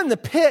when you're in the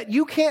pit,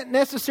 you can't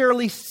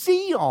necessarily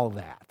see all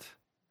that.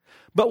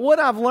 But what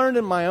I've learned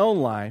in my own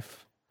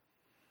life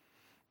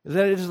is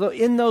that it is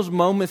in those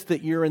moments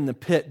that you're in the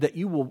pit that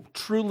you will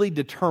truly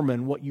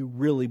determine what you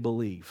really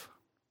believe.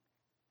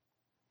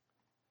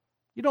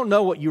 You don't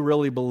know what you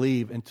really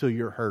believe until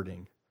you're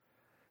hurting.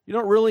 You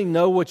don't really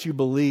know what you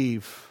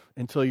believe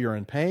until you're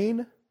in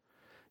pain.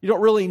 You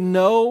don't really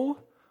know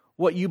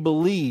what you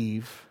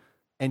believe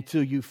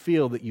until you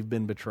feel that you've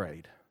been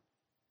betrayed.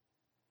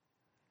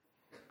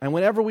 And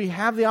whenever we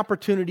have the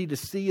opportunity to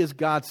see as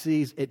God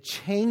sees, it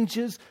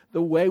changes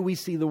the way we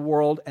see the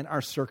world and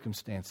our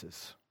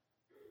circumstances.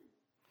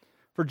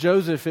 For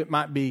Joseph, it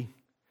might be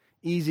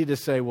easy to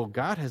say, well,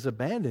 God has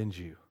abandoned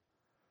you.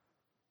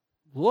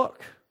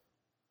 Look.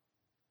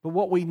 But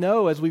what we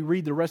know as we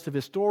read the rest of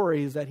his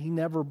story is that he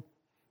never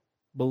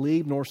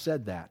believed nor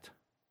said that.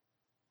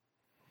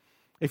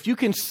 If you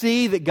can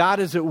see that God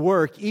is at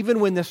work,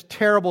 even when this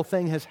terrible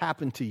thing has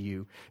happened to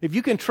you, if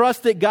you can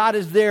trust that God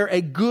is there,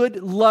 a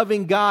good,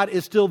 loving God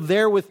is still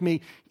there with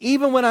me,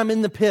 even when I'm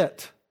in the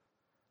pit,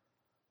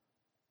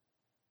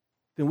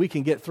 then we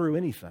can get through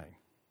anything.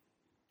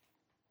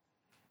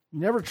 You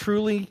never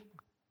truly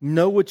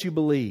know what you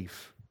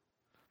believe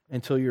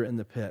until you're in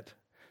the pit.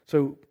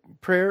 So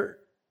prayer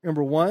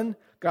number 1,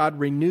 God,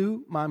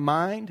 renew my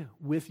mind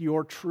with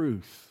your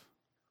truth.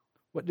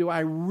 What do I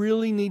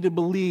really need to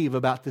believe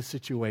about this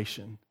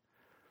situation?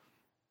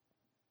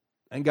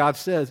 And God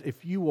says,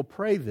 if you will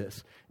pray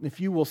this, and if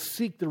you will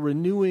seek the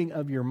renewing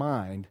of your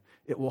mind,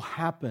 it will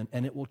happen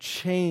and it will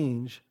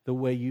change the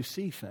way you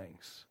see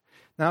things.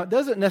 Now, it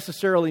doesn't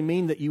necessarily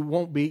mean that you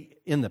won't be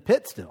in the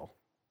pit still,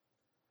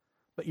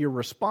 but your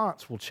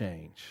response will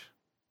change.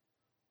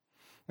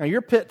 Now,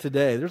 your pit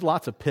today, there's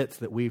lots of pits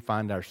that we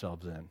find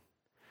ourselves in.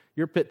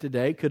 Your pit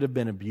today could have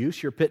been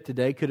abuse. Your pit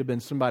today could have been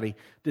somebody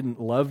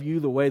didn't love you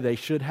the way they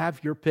should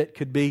have. Your pit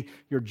could be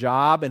your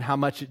job and how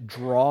much it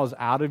draws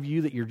out of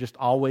you that you're just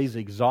always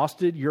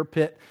exhausted. Your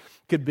pit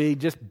could be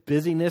just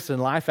busyness and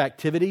life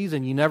activities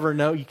and you never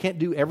know. You can't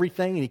do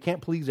everything and you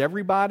can't please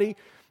everybody.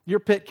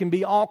 Your pit can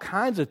be all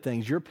kinds of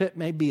things. Your pit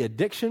may be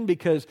addiction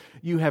because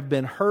you have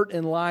been hurt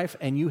in life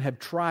and you have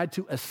tried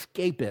to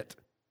escape it.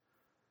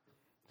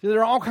 So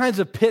there are all kinds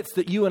of pits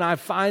that you and I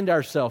find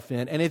ourselves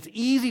in, and it's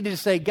easy to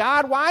say,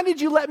 God, why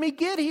did you let me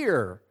get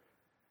here?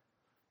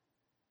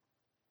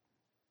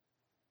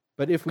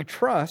 But if we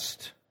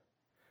trust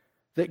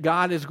that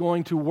God is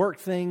going to work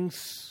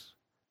things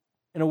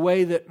in a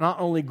way that not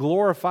only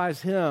glorifies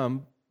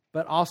Him,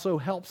 but also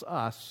helps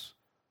us,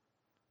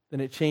 then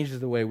it changes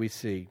the way we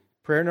see.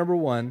 Prayer number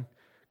 1,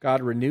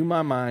 God, renew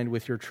my mind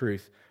with your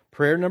truth.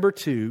 Prayer number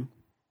 2,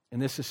 and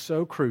this is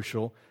so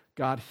crucial,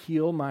 God,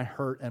 heal my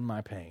hurt and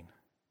my pain.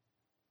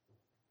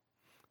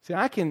 See,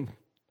 I can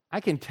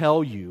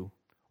tell you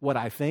what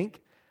I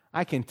think.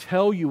 I can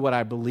tell you what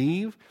I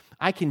believe.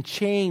 I can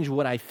change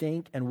what I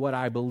think and what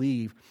I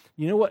believe.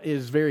 You know what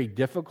is very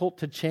difficult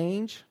to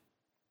change?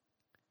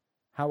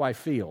 How I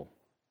feel.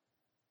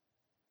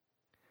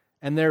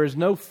 And there is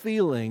no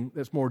feeling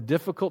that's more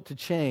difficult to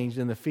change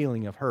than the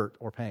feeling of hurt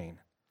or pain.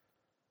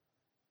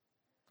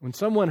 When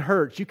someone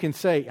hurts, you can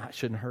say, I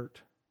shouldn't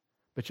hurt,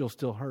 but you'll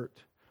still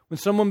hurt. When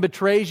someone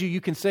betrays you,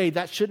 you can say,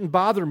 that shouldn't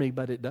bother me,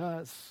 but it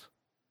does.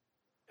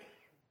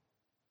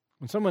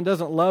 When someone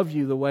doesn't love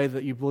you the way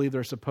that you believe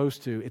they're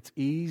supposed to, it's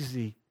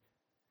easy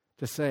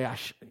to say, I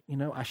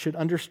should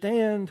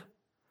understand,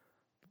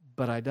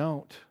 but I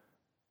don't.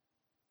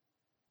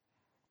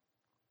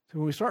 So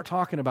when we start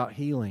talking about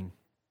healing,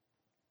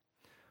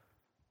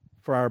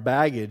 for our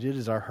baggage, it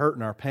is our hurt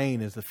and our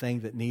pain is the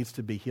thing that needs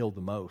to be healed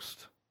the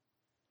most.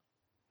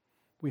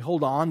 We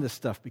hold on to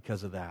stuff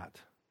because of that.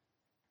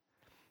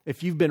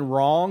 If you've been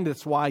wronged,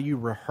 that's why you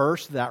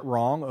rehearse that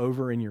wrong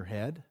over in your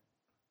head.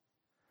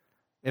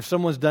 If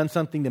someone's done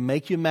something to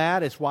make you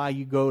mad, it's why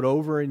you go it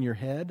over in your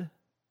head.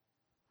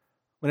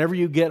 Whenever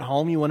you get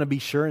home, you want to be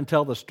sure and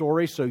tell the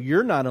story so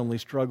you're not only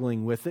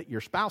struggling with it, your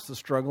spouse is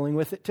struggling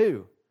with it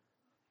too.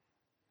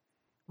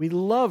 We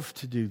love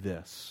to do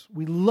this.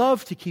 We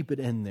love to keep it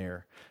in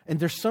there. And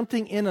there's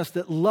something in us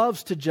that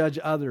loves to judge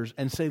others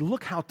and say,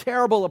 look how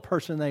terrible a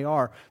person they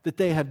are, that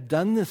they have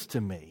done this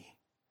to me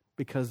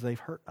because they've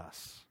hurt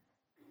us.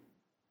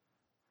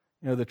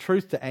 You know, the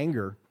truth to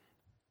anger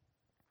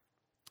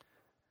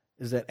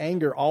is that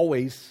anger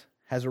always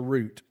has a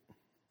root.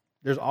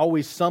 There's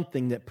always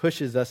something that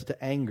pushes us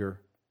to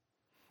anger.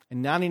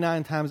 And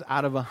 99 times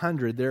out of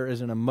 100, there is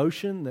an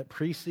emotion that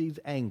precedes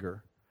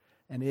anger.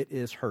 and it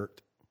is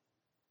hurt.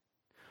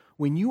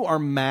 When you are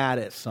mad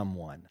at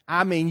someone,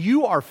 I mean,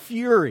 you are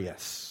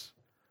furious,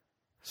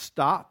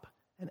 stop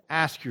and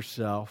ask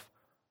yourself,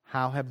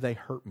 how have they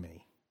hurt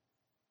me?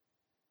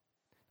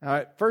 Now,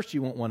 at first,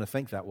 you won't want to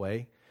think that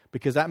way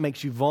because that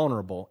makes you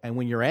vulnerable. And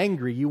when you're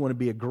angry, you want to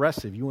be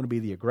aggressive. You want to be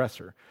the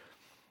aggressor.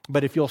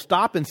 But if you'll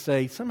stop and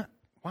say,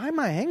 why am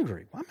I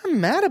angry? Why am I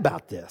mad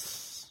about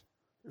this?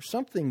 There's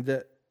something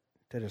that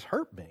has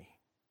hurt me.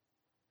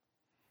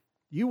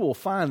 You will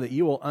find that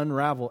you will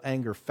unravel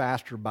anger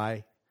faster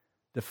by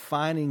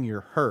defining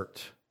your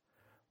hurt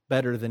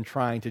better than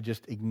trying to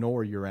just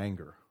ignore your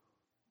anger.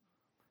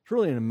 It's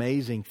really an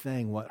amazing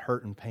thing what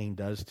hurt and pain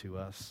does to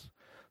us.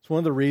 It's one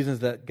of the reasons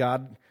that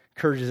God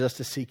encourages us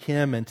to seek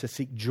Him and to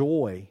seek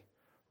joy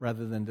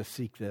rather than to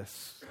seek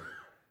this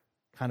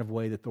kind of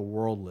way that the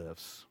world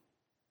lives.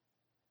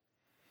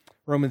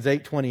 Romans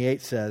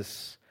 8:28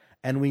 says,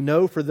 "And we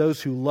know for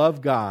those who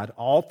love God,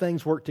 all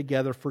things work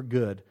together for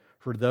good,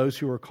 for those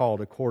who are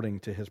called according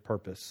to His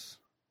purpose."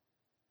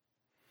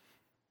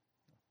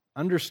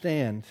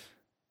 Understand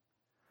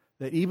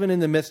that even in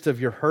the midst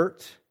of your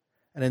hurt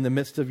and in the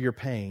midst of your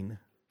pain,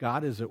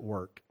 God is at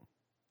work.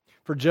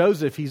 For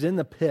Joseph, he's in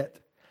the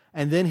pit,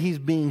 and then he's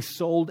being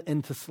sold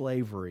into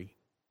slavery,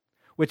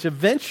 which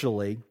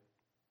eventually,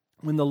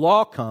 when the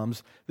law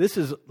comes, this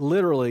is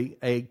literally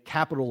a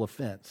capital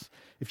offense.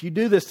 If you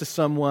do this to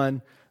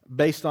someone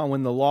based on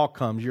when the law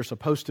comes, you're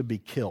supposed to be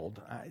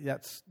killed.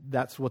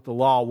 That's what the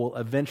law will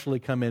eventually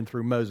come in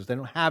through Moses. They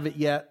don't have it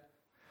yet.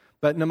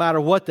 But no matter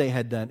what they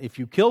had done, if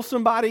you kill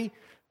somebody,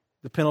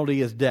 the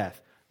penalty is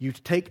death. You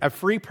take a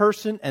free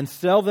person and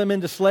sell them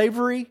into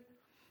slavery,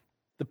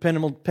 the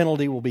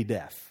penalty will be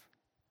death.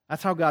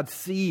 That's how God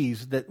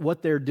sees that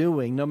what they're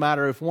doing, no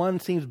matter if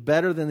one seems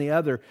better than the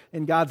other,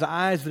 in God's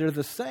eyes they're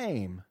the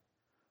same.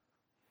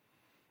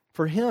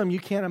 For Him, you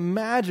can't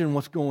imagine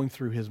what's going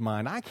through His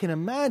mind. I can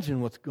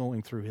imagine what's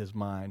going through His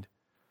mind.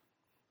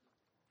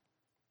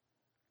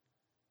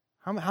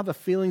 How the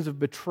feelings of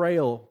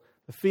betrayal,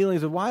 the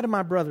feelings of, why do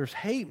my brothers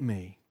hate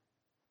me?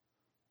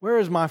 Where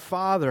is my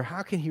father?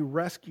 How can he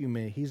rescue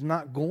me? He's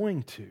not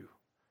going to.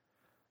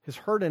 His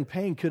hurt and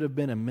pain could have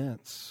been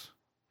immense.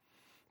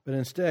 But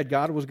instead,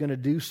 God was going to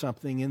do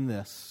something in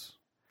this.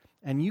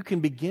 And you can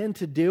begin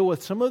to deal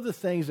with some of the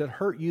things that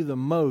hurt you the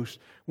most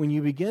when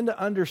you begin to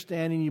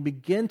understand and you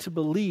begin to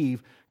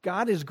believe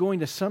God is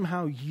going to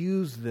somehow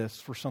use this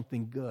for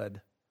something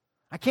good.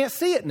 I can't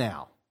see it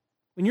now.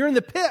 When you're in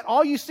the pit,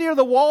 all you see are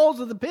the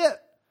walls of the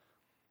pit.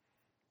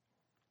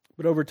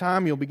 But over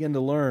time, you'll begin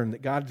to learn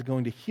that God's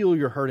going to heal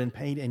your hurt and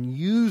pain and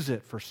use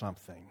it for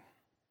something.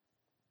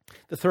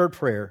 The third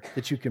prayer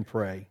that you can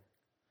pray,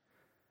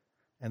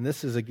 and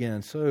this is,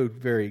 again, so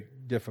very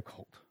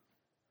difficult,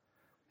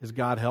 is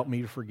God help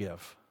me to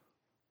forgive.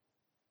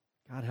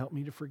 God help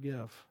me to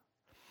forgive.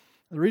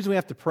 The reason we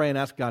have to pray and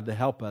ask God to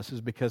help us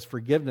is because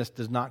forgiveness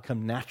does not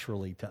come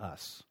naturally to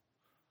us.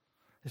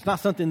 It's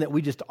not something that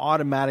we just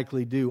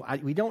automatically do.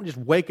 We don't just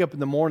wake up in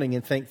the morning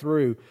and think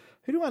through,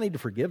 who do I need to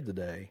forgive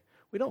today?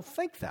 We don't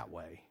think that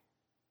way.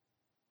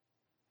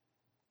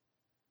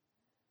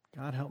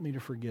 God help me to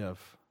forgive.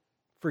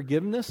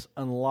 Forgiveness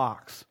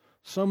unlocks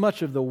so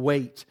much of the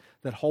weight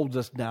that holds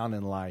us down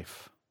in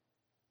life.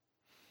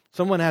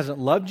 Someone hasn't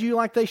loved you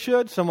like they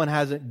should. Someone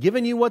hasn't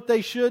given you what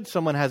they should.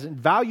 Someone hasn't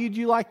valued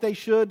you like they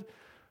should.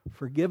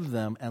 Forgive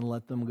them and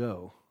let them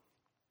go.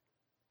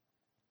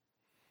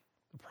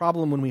 The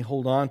problem when we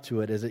hold on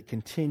to it is it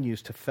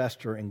continues to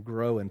fester and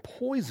grow and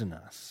poison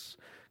us.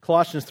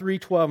 Colossians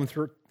 3:12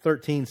 and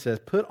 13 says,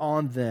 "Put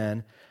on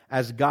then,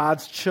 as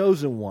God's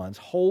chosen ones,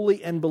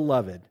 holy and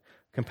beloved,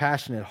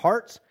 compassionate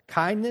hearts,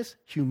 kindness,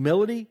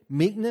 humility,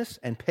 meekness,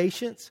 and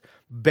patience,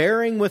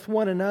 bearing with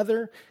one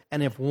another,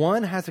 and if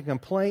one has a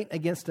complaint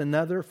against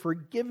another,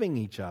 forgiving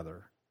each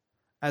other.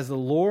 As the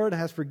Lord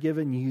has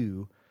forgiven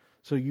you,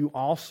 so you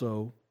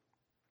also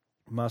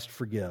must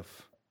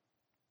forgive."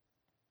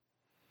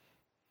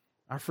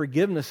 Our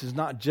forgiveness is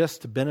not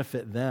just to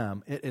benefit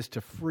them, it is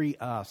to free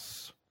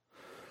us.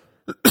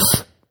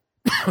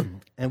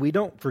 And we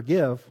don't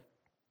forgive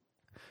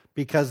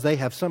because they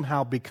have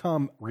somehow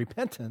become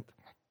repentant.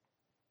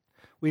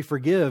 We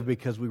forgive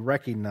because we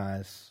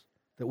recognize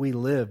that we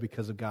live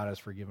because of God has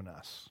forgiven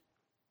us.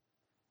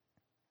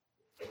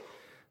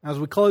 As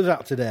we close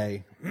out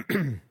today,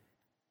 I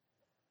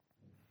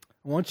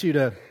want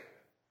to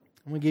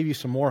give you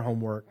some more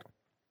homework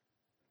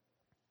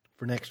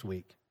for next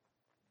week.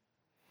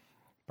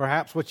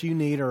 Perhaps what you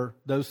need are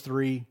those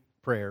 3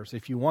 prayers.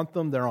 If you want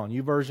them, they're on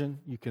YouVersion.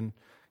 You can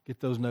get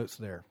those notes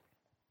there.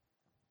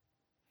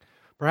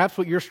 Perhaps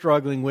what you're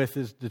struggling with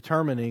is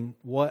determining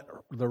what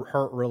the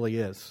hurt really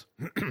is.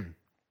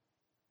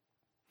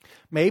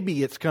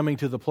 Maybe it's coming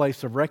to the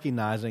place of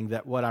recognizing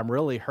that what I'm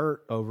really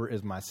hurt over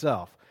is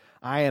myself.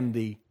 I am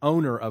the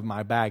owner of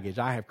my baggage.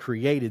 I have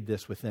created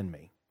this within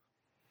me.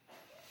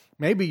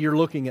 Maybe you're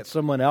looking at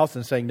someone else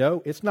and saying,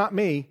 no, it's not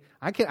me.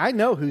 I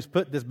know who's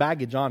put this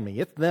baggage on me.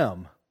 It's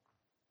them.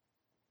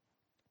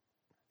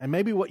 And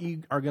maybe what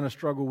you are going to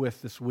struggle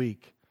with this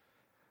week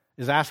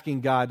is asking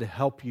God to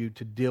help you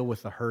to deal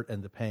with the hurt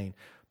and the pain.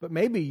 But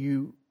maybe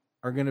you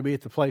are going to be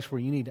at the place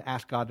where you need to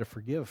ask God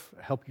to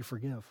help you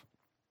forgive.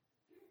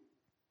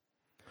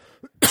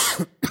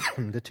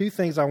 The two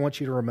things I want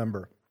you to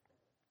remember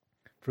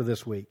for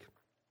this week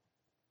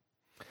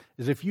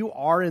is if you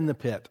are in the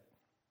pit,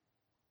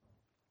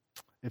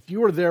 if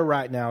you are there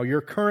right now, your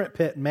current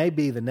pit may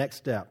be the next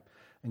step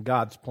in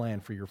God's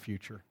plan for your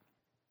future.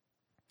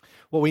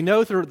 What we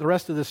know through the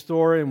rest of the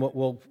story and what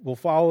we'll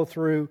follow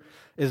through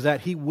is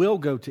that he will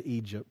go to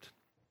Egypt.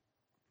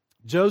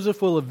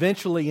 Joseph will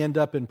eventually end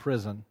up in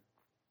prison.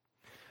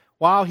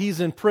 While he's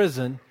in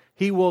prison,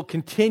 he will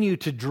continue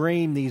to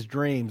dream these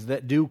dreams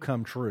that do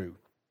come true.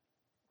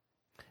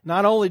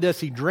 Not only does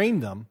he dream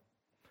them,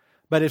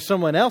 but if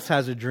someone else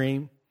has a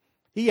dream,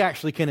 he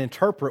actually can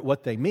interpret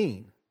what they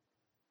mean.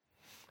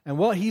 And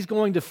what he's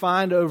going to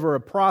find over a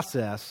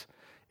process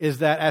is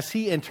that as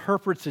he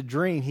interprets a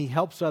dream, he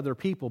helps other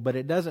people, but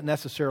it doesn't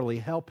necessarily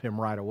help him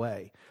right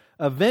away.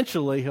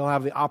 Eventually, he'll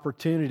have the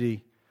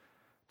opportunity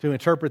to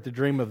interpret the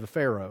dream of the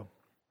Pharaoh.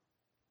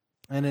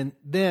 And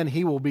then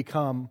he will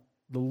become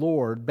the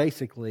Lord,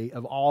 basically,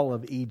 of all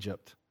of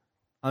Egypt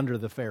under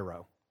the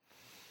Pharaoh.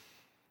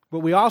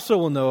 What we also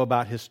will know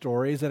about his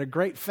story is that a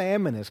great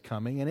famine is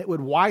coming, and it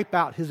would wipe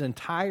out his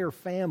entire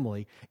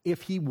family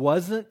if he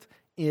wasn't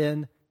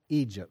in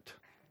Egypt.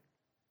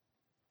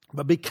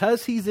 But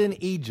because he's in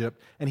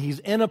Egypt and he's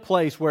in a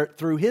place where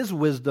through his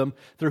wisdom,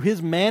 through his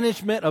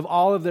management of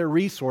all of their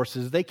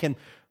resources, they can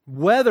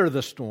weather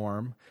the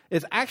storm.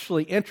 It's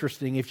actually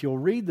interesting if you'll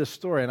read the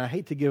story, and I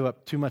hate to give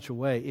up too much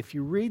away. If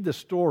you read the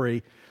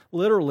story,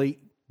 literally,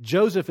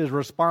 Joseph is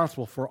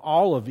responsible for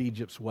all of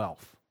Egypt's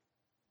wealth.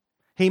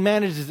 He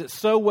manages it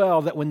so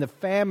well that when the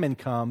famine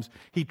comes,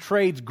 he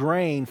trades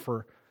grain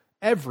for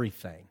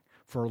everything.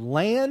 For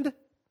land,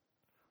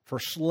 for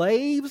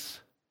slaves,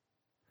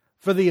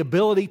 for the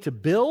ability to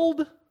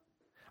build.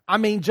 I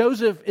mean,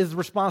 Joseph is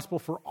responsible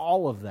for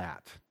all of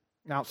that.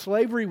 Now,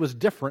 slavery was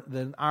different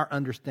than our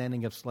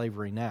understanding of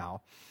slavery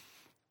now.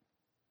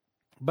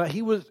 But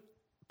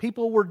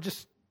people were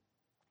just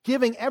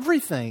giving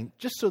everything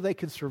just so they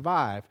could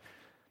survive.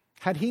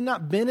 Had he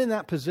not been in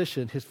that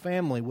position, his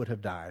family would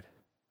have died.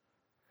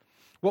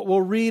 What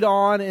we'll read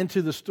on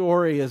into the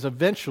story is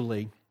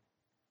eventually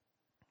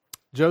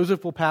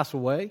Joseph will pass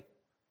away,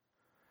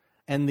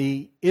 and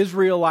the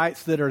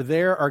Israelites that are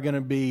there are going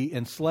to be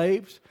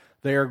enslaved.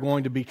 They are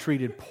going to be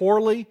treated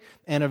poorly,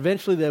 and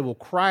eventually they will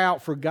cry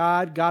out for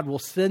God. God will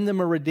send them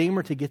a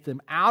redeemer to get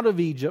them out of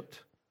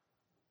Egypt.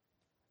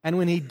 And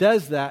when he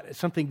does that, it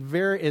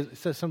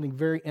says something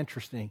very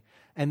interesting,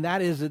 and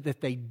that is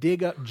that they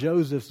dig up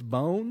Joseph's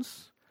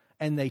bones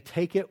and they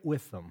take it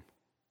with them.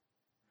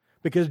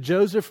 Because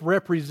Joseph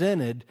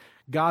represented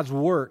God's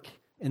work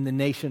in the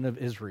nation of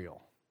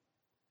Israel.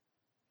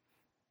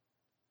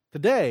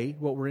 Today,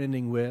 what we're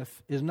ending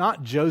with is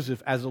not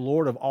Joseph as the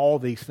Lord of all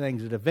these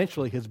things, that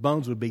eventually his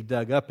bones would be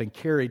dug up and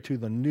carried to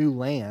the new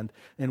land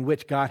in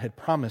which God had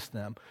promised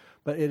them,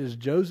 but it is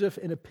Joseph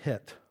in a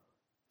pit.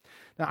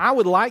 Now, I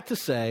would like to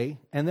say,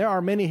 and there are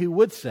many who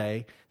would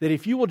say, that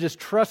if you will just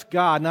trust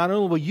God, not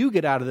only will you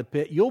get out of the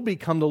pit, you'll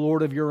become the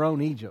Lord of your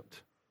own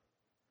Egypt.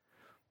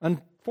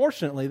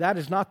 Unfortunately, that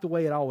is not the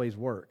way it always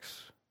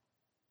works.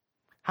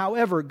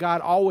 However,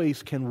 God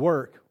always can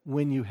work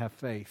when you have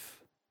faith.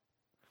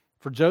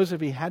 For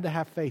Joseph, he had to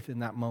have faith in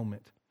that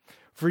moment.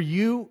 For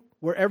you,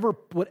 whatever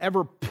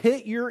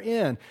pit you're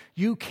in,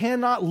 you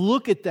cannot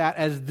look at that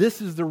as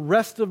this is the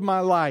rest of my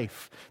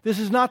life. This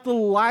is not the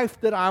life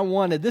that I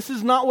wanted. This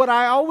is not what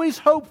I always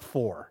hoped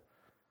for.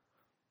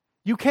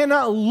 You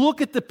cannot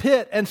look at the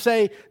pit and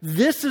say,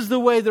 this is the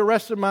way the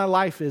rest of my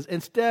life is.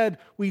 Instead,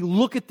 we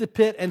look at the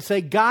pit and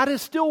say, God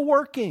is still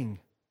working.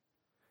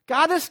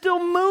 God is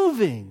still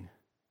moving.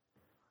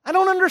 I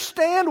don't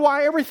understand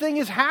why everything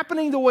is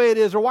happening the way it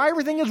is or why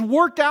everything is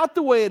worked out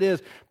the way it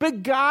is,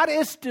 but God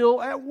is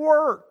still at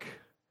work.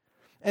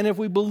 And if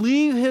we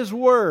believe His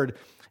word,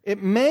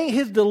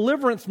 His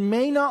deliverance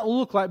may not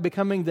look like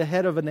becoming the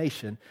head of a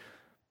nation,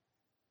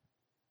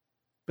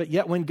 but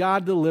yet when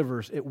God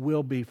delivers, it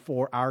will be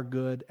for our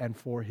good and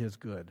for His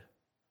good.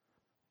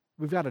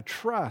 We've got to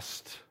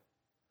trust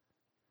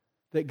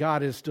that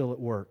God is still at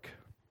work.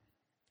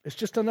 It's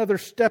just another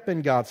step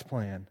in God's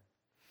plan.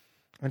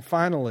 And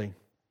finally,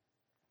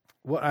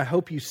 what I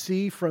hope you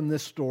see from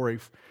this story,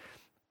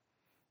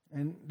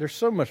 and there's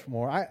so much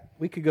more.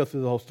 We could go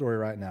through the whole story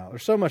right now.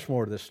 There's so much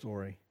more to this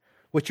story.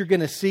 What you're going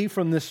to see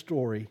from this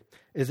story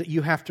is that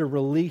you have to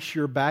release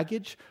your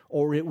baggage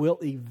or it will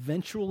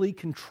eventually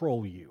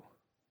control you.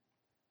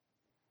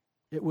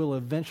 It will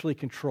eventually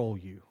control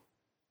you.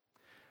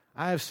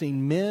 I have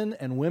seen men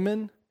and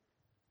women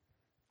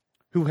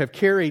who have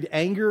carried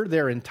anger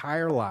their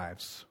entire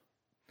lives.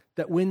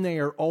 That when they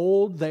are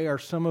old, they are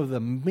some of the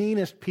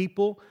meanest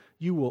people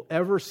you will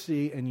ever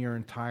see in your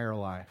entire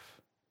life.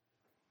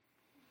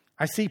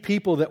 I see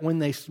people that when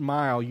they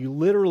smile, you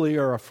literally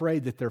are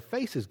afraid that their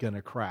face is going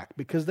to crack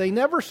because they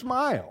never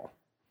smile.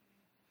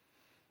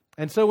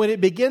 And so when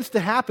it begins to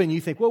happen, you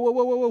think,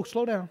 whoa,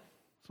 slow down.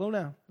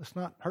 Let's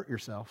not hurt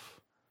yourself.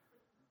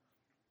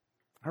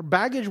 Our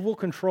baggage will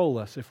control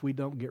us if we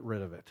don't get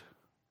rid of it.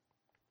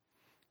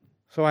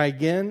 So I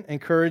again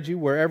encourage you,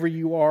 wherever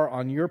you are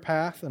on your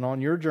path and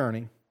on your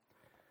journey,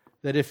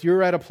 that if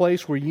you're at a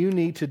place where you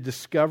need to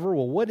discover,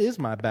 well, what is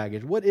my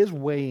baggage? What is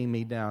weighing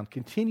me down?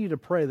 Continue to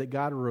pray that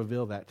God will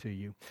reveal that to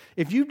you.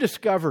 If you've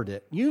discovered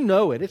it, you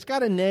know it, it's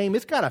got a name,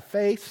 it's got a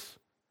face,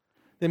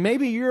 then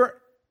maybe you're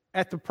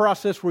at the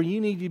process where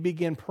you need to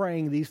begin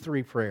praying these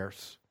 3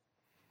 prayers.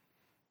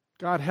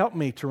 God, help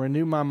me to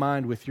renew my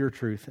mind with your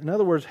truth. In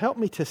other words, help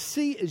me to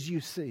see as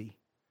you see.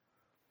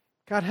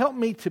 God, help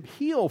me to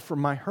heal from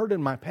my hurt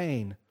and my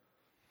pain.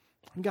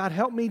 And God,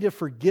 help me to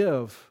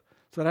forgive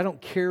so that I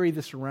don't carry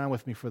this around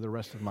with me for the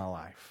rest of my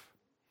life.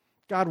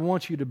 God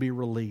wants you to be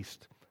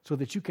released so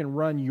that you can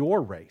run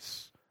your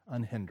race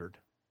unhindered.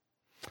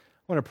 I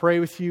want to pray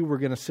with you. We're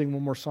going to sing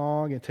one more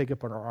song and take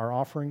up our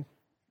offering.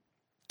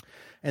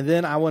 And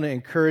then I want to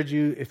encourage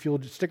you, if you'll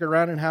just stick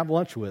around and have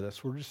lunch with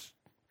us. We're just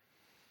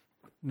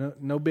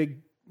no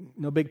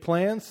big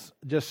plans.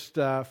 Just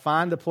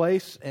find a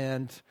place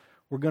and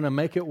we're going to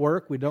make it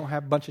work. We don't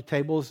have a bunch of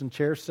tables and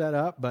chairs set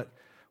up, but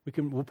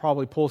we'll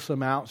probably pull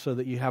some out so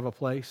that you have a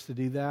place to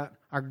do that.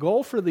 Our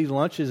goal for these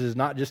lunches is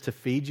not just to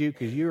feed you,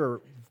 because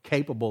you're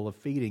capable of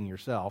feeding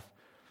yourself.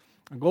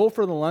 Our goal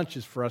for the lunch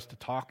is for us to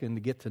talk and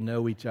to get to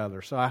know each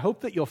other. So I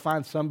hope that you'll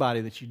find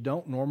somebody that you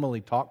don't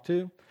normally talk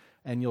to,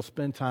 and you'll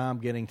spend time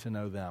getting to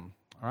know them.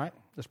 All right?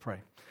 Let's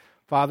pray.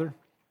 Father,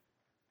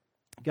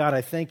 God,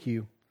 I thank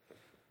you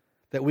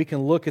that we can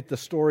look at the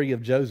story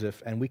of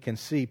Joseph and we can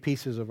see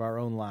pieces of our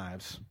own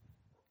lives.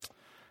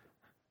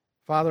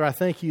 Father, I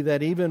thank you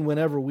that even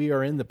whenever we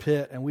are in the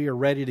pit and we are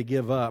ready to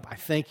give up, I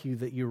thank you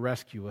that you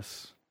rescue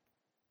us.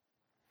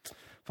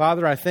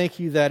 Father, I thank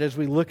you that as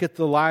we look at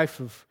the life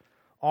of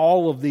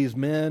all of these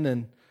men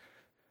and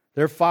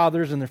their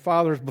fathers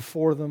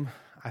before them,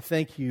 I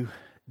thank you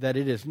that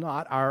it is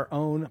not our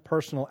own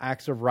personal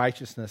acts of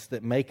righteousness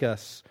that make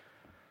us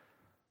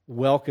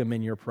welcome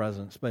in your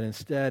presence, but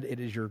instead it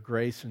is your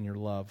grace and your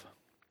love.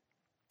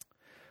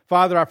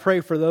 Father, I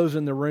pray for those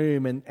in the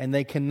room and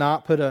they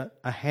cannot put a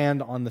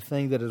hand on the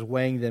thing that is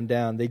weighing them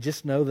down. They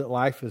just know that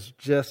life is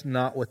just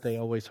not what they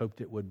always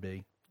hoped it would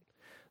be.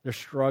 They're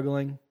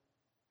struggling.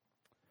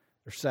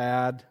 They're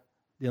sad,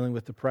 dealing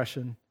with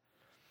depression.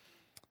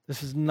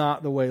 This is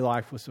not the way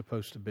life was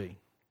supposed to be.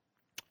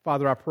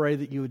 Father, I pray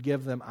that you would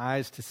give them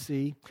eyes to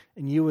see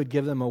and you would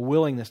give them a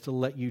willingness to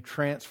let you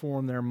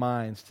transform their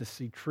minds to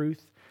see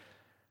truth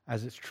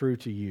as it's true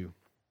to you.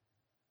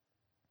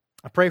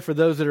 I pray for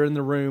those that are in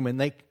the room and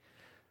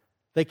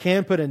they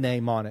can put a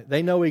name on it.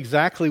 They know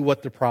exactly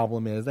what the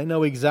problem is. They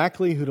know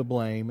exactly who to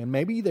blame, and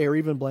maybe they're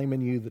even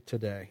blaming you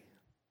today.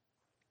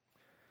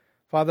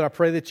 Father, I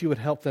pray that you would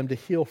help them to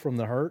heal from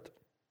the hurt.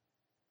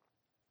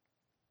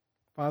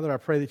 Father, I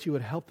pray that you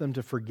would help them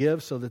to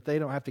forgive so that they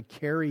don't have to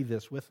carry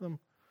this with them.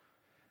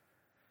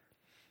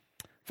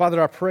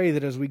 Father, I pray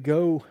that as we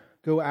go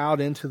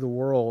out into the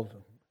world,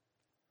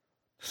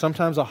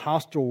 sometimes a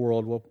hostile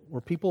world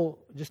where people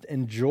just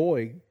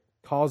enjoy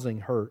causing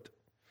hurt,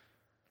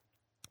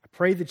 I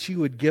pray that you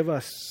would give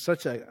us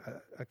such a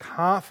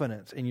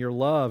confidence in your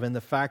love and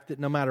the fact that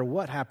no matter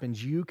what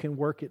happens, you can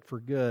work it for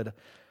good.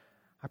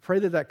 I pray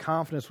that that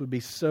confidence would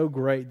be so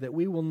great that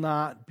we will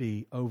not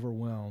be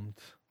overwhelmed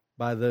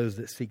by those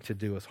that seek to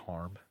do us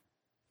harm.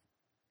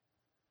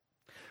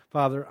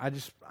 Father,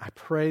 I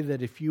pray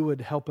that if you would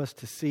help us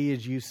to see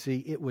as you see,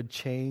 it would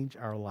change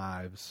our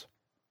lives.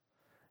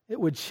 It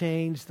would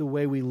change the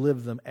way we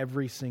live them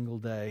every single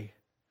day.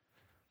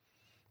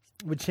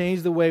 It would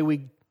change the way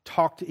we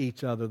talk to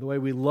each other, the way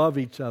we love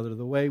each other,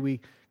 the way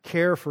we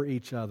care for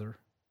each other.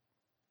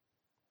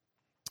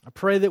 I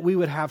pray that we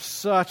would have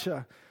such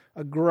a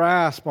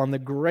grasp on the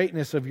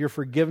greatness of your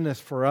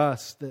forgiveness for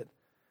us that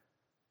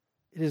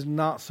it is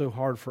not so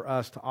hard for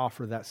us to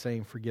offer that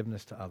same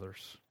forgiveness to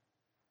others.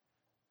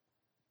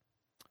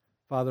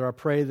 Father, I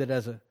pray that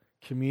as a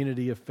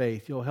community of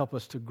faith, you'll help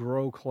us to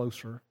grow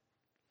closer.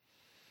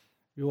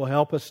 You will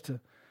help us to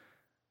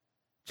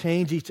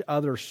change each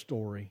other's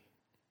story.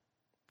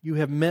 You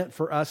have meant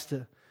for us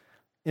to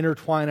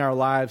intertwine our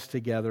lives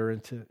together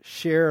and to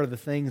share the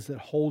things that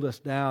hold us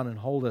down and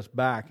hold us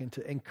back, and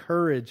to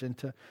encourage and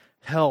to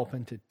help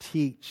and to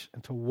teach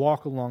and to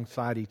walk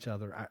alongside each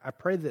other. I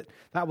pray that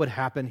that would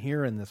happen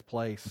here in this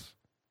place.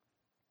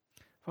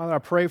 Father, I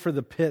pray for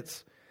the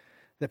pits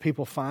that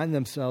people find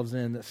themselves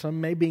in, that some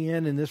may be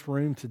in this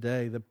room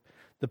today,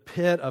 the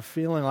pit of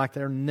feeling like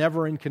they're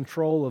never in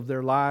control of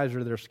their lives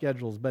or their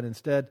schedules, but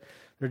instead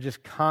they're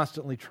just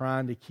constantly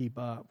trying to keep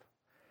up.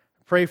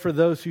 Pray for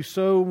those who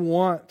so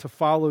want to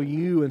follow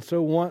you and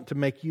so want to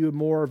make you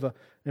more of an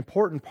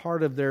important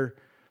part of their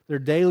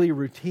daily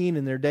routine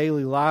and their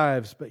daily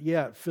lives, but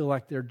yet feel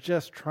like they're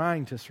just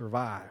trying to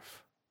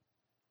survive.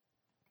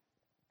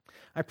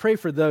 I pray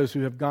for those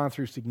who have gone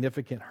through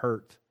significant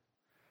hurt.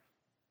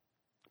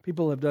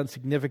 People have done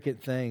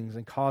significant things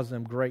and caused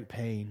them great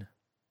pain.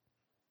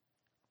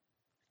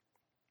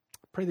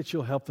 I pray that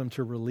you'll help them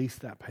to release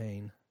that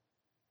pain.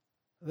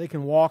 They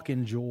can walk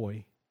in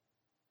joy.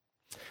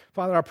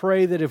 Father, I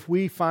pray that if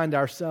we find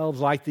ourselves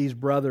like these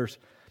brothers,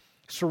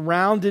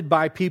 surrounded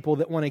by people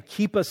that want to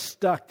keep us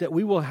stuck, that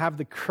we will have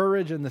the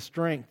courage and the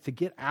strength to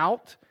get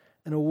out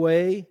and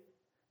away,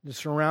 to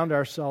surround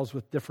ourselves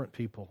with different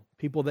people,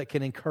 people that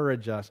can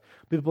encourage us,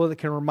 people that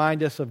can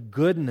remind us of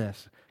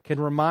goodness, can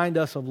remind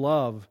us of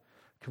love,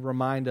 can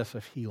remind us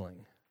of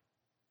healing.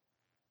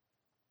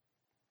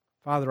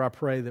 Father, I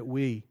pray that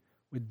we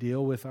would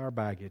deal with our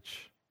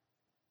baggage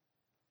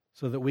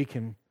so that we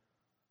can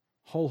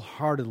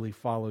wholeheartedly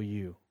follow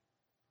you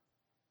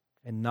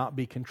and not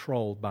be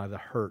controlled by the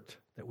hurt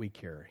that we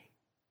carry.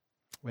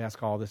 We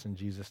ask all this in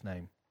Jesus'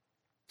 name.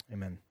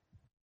 Amen.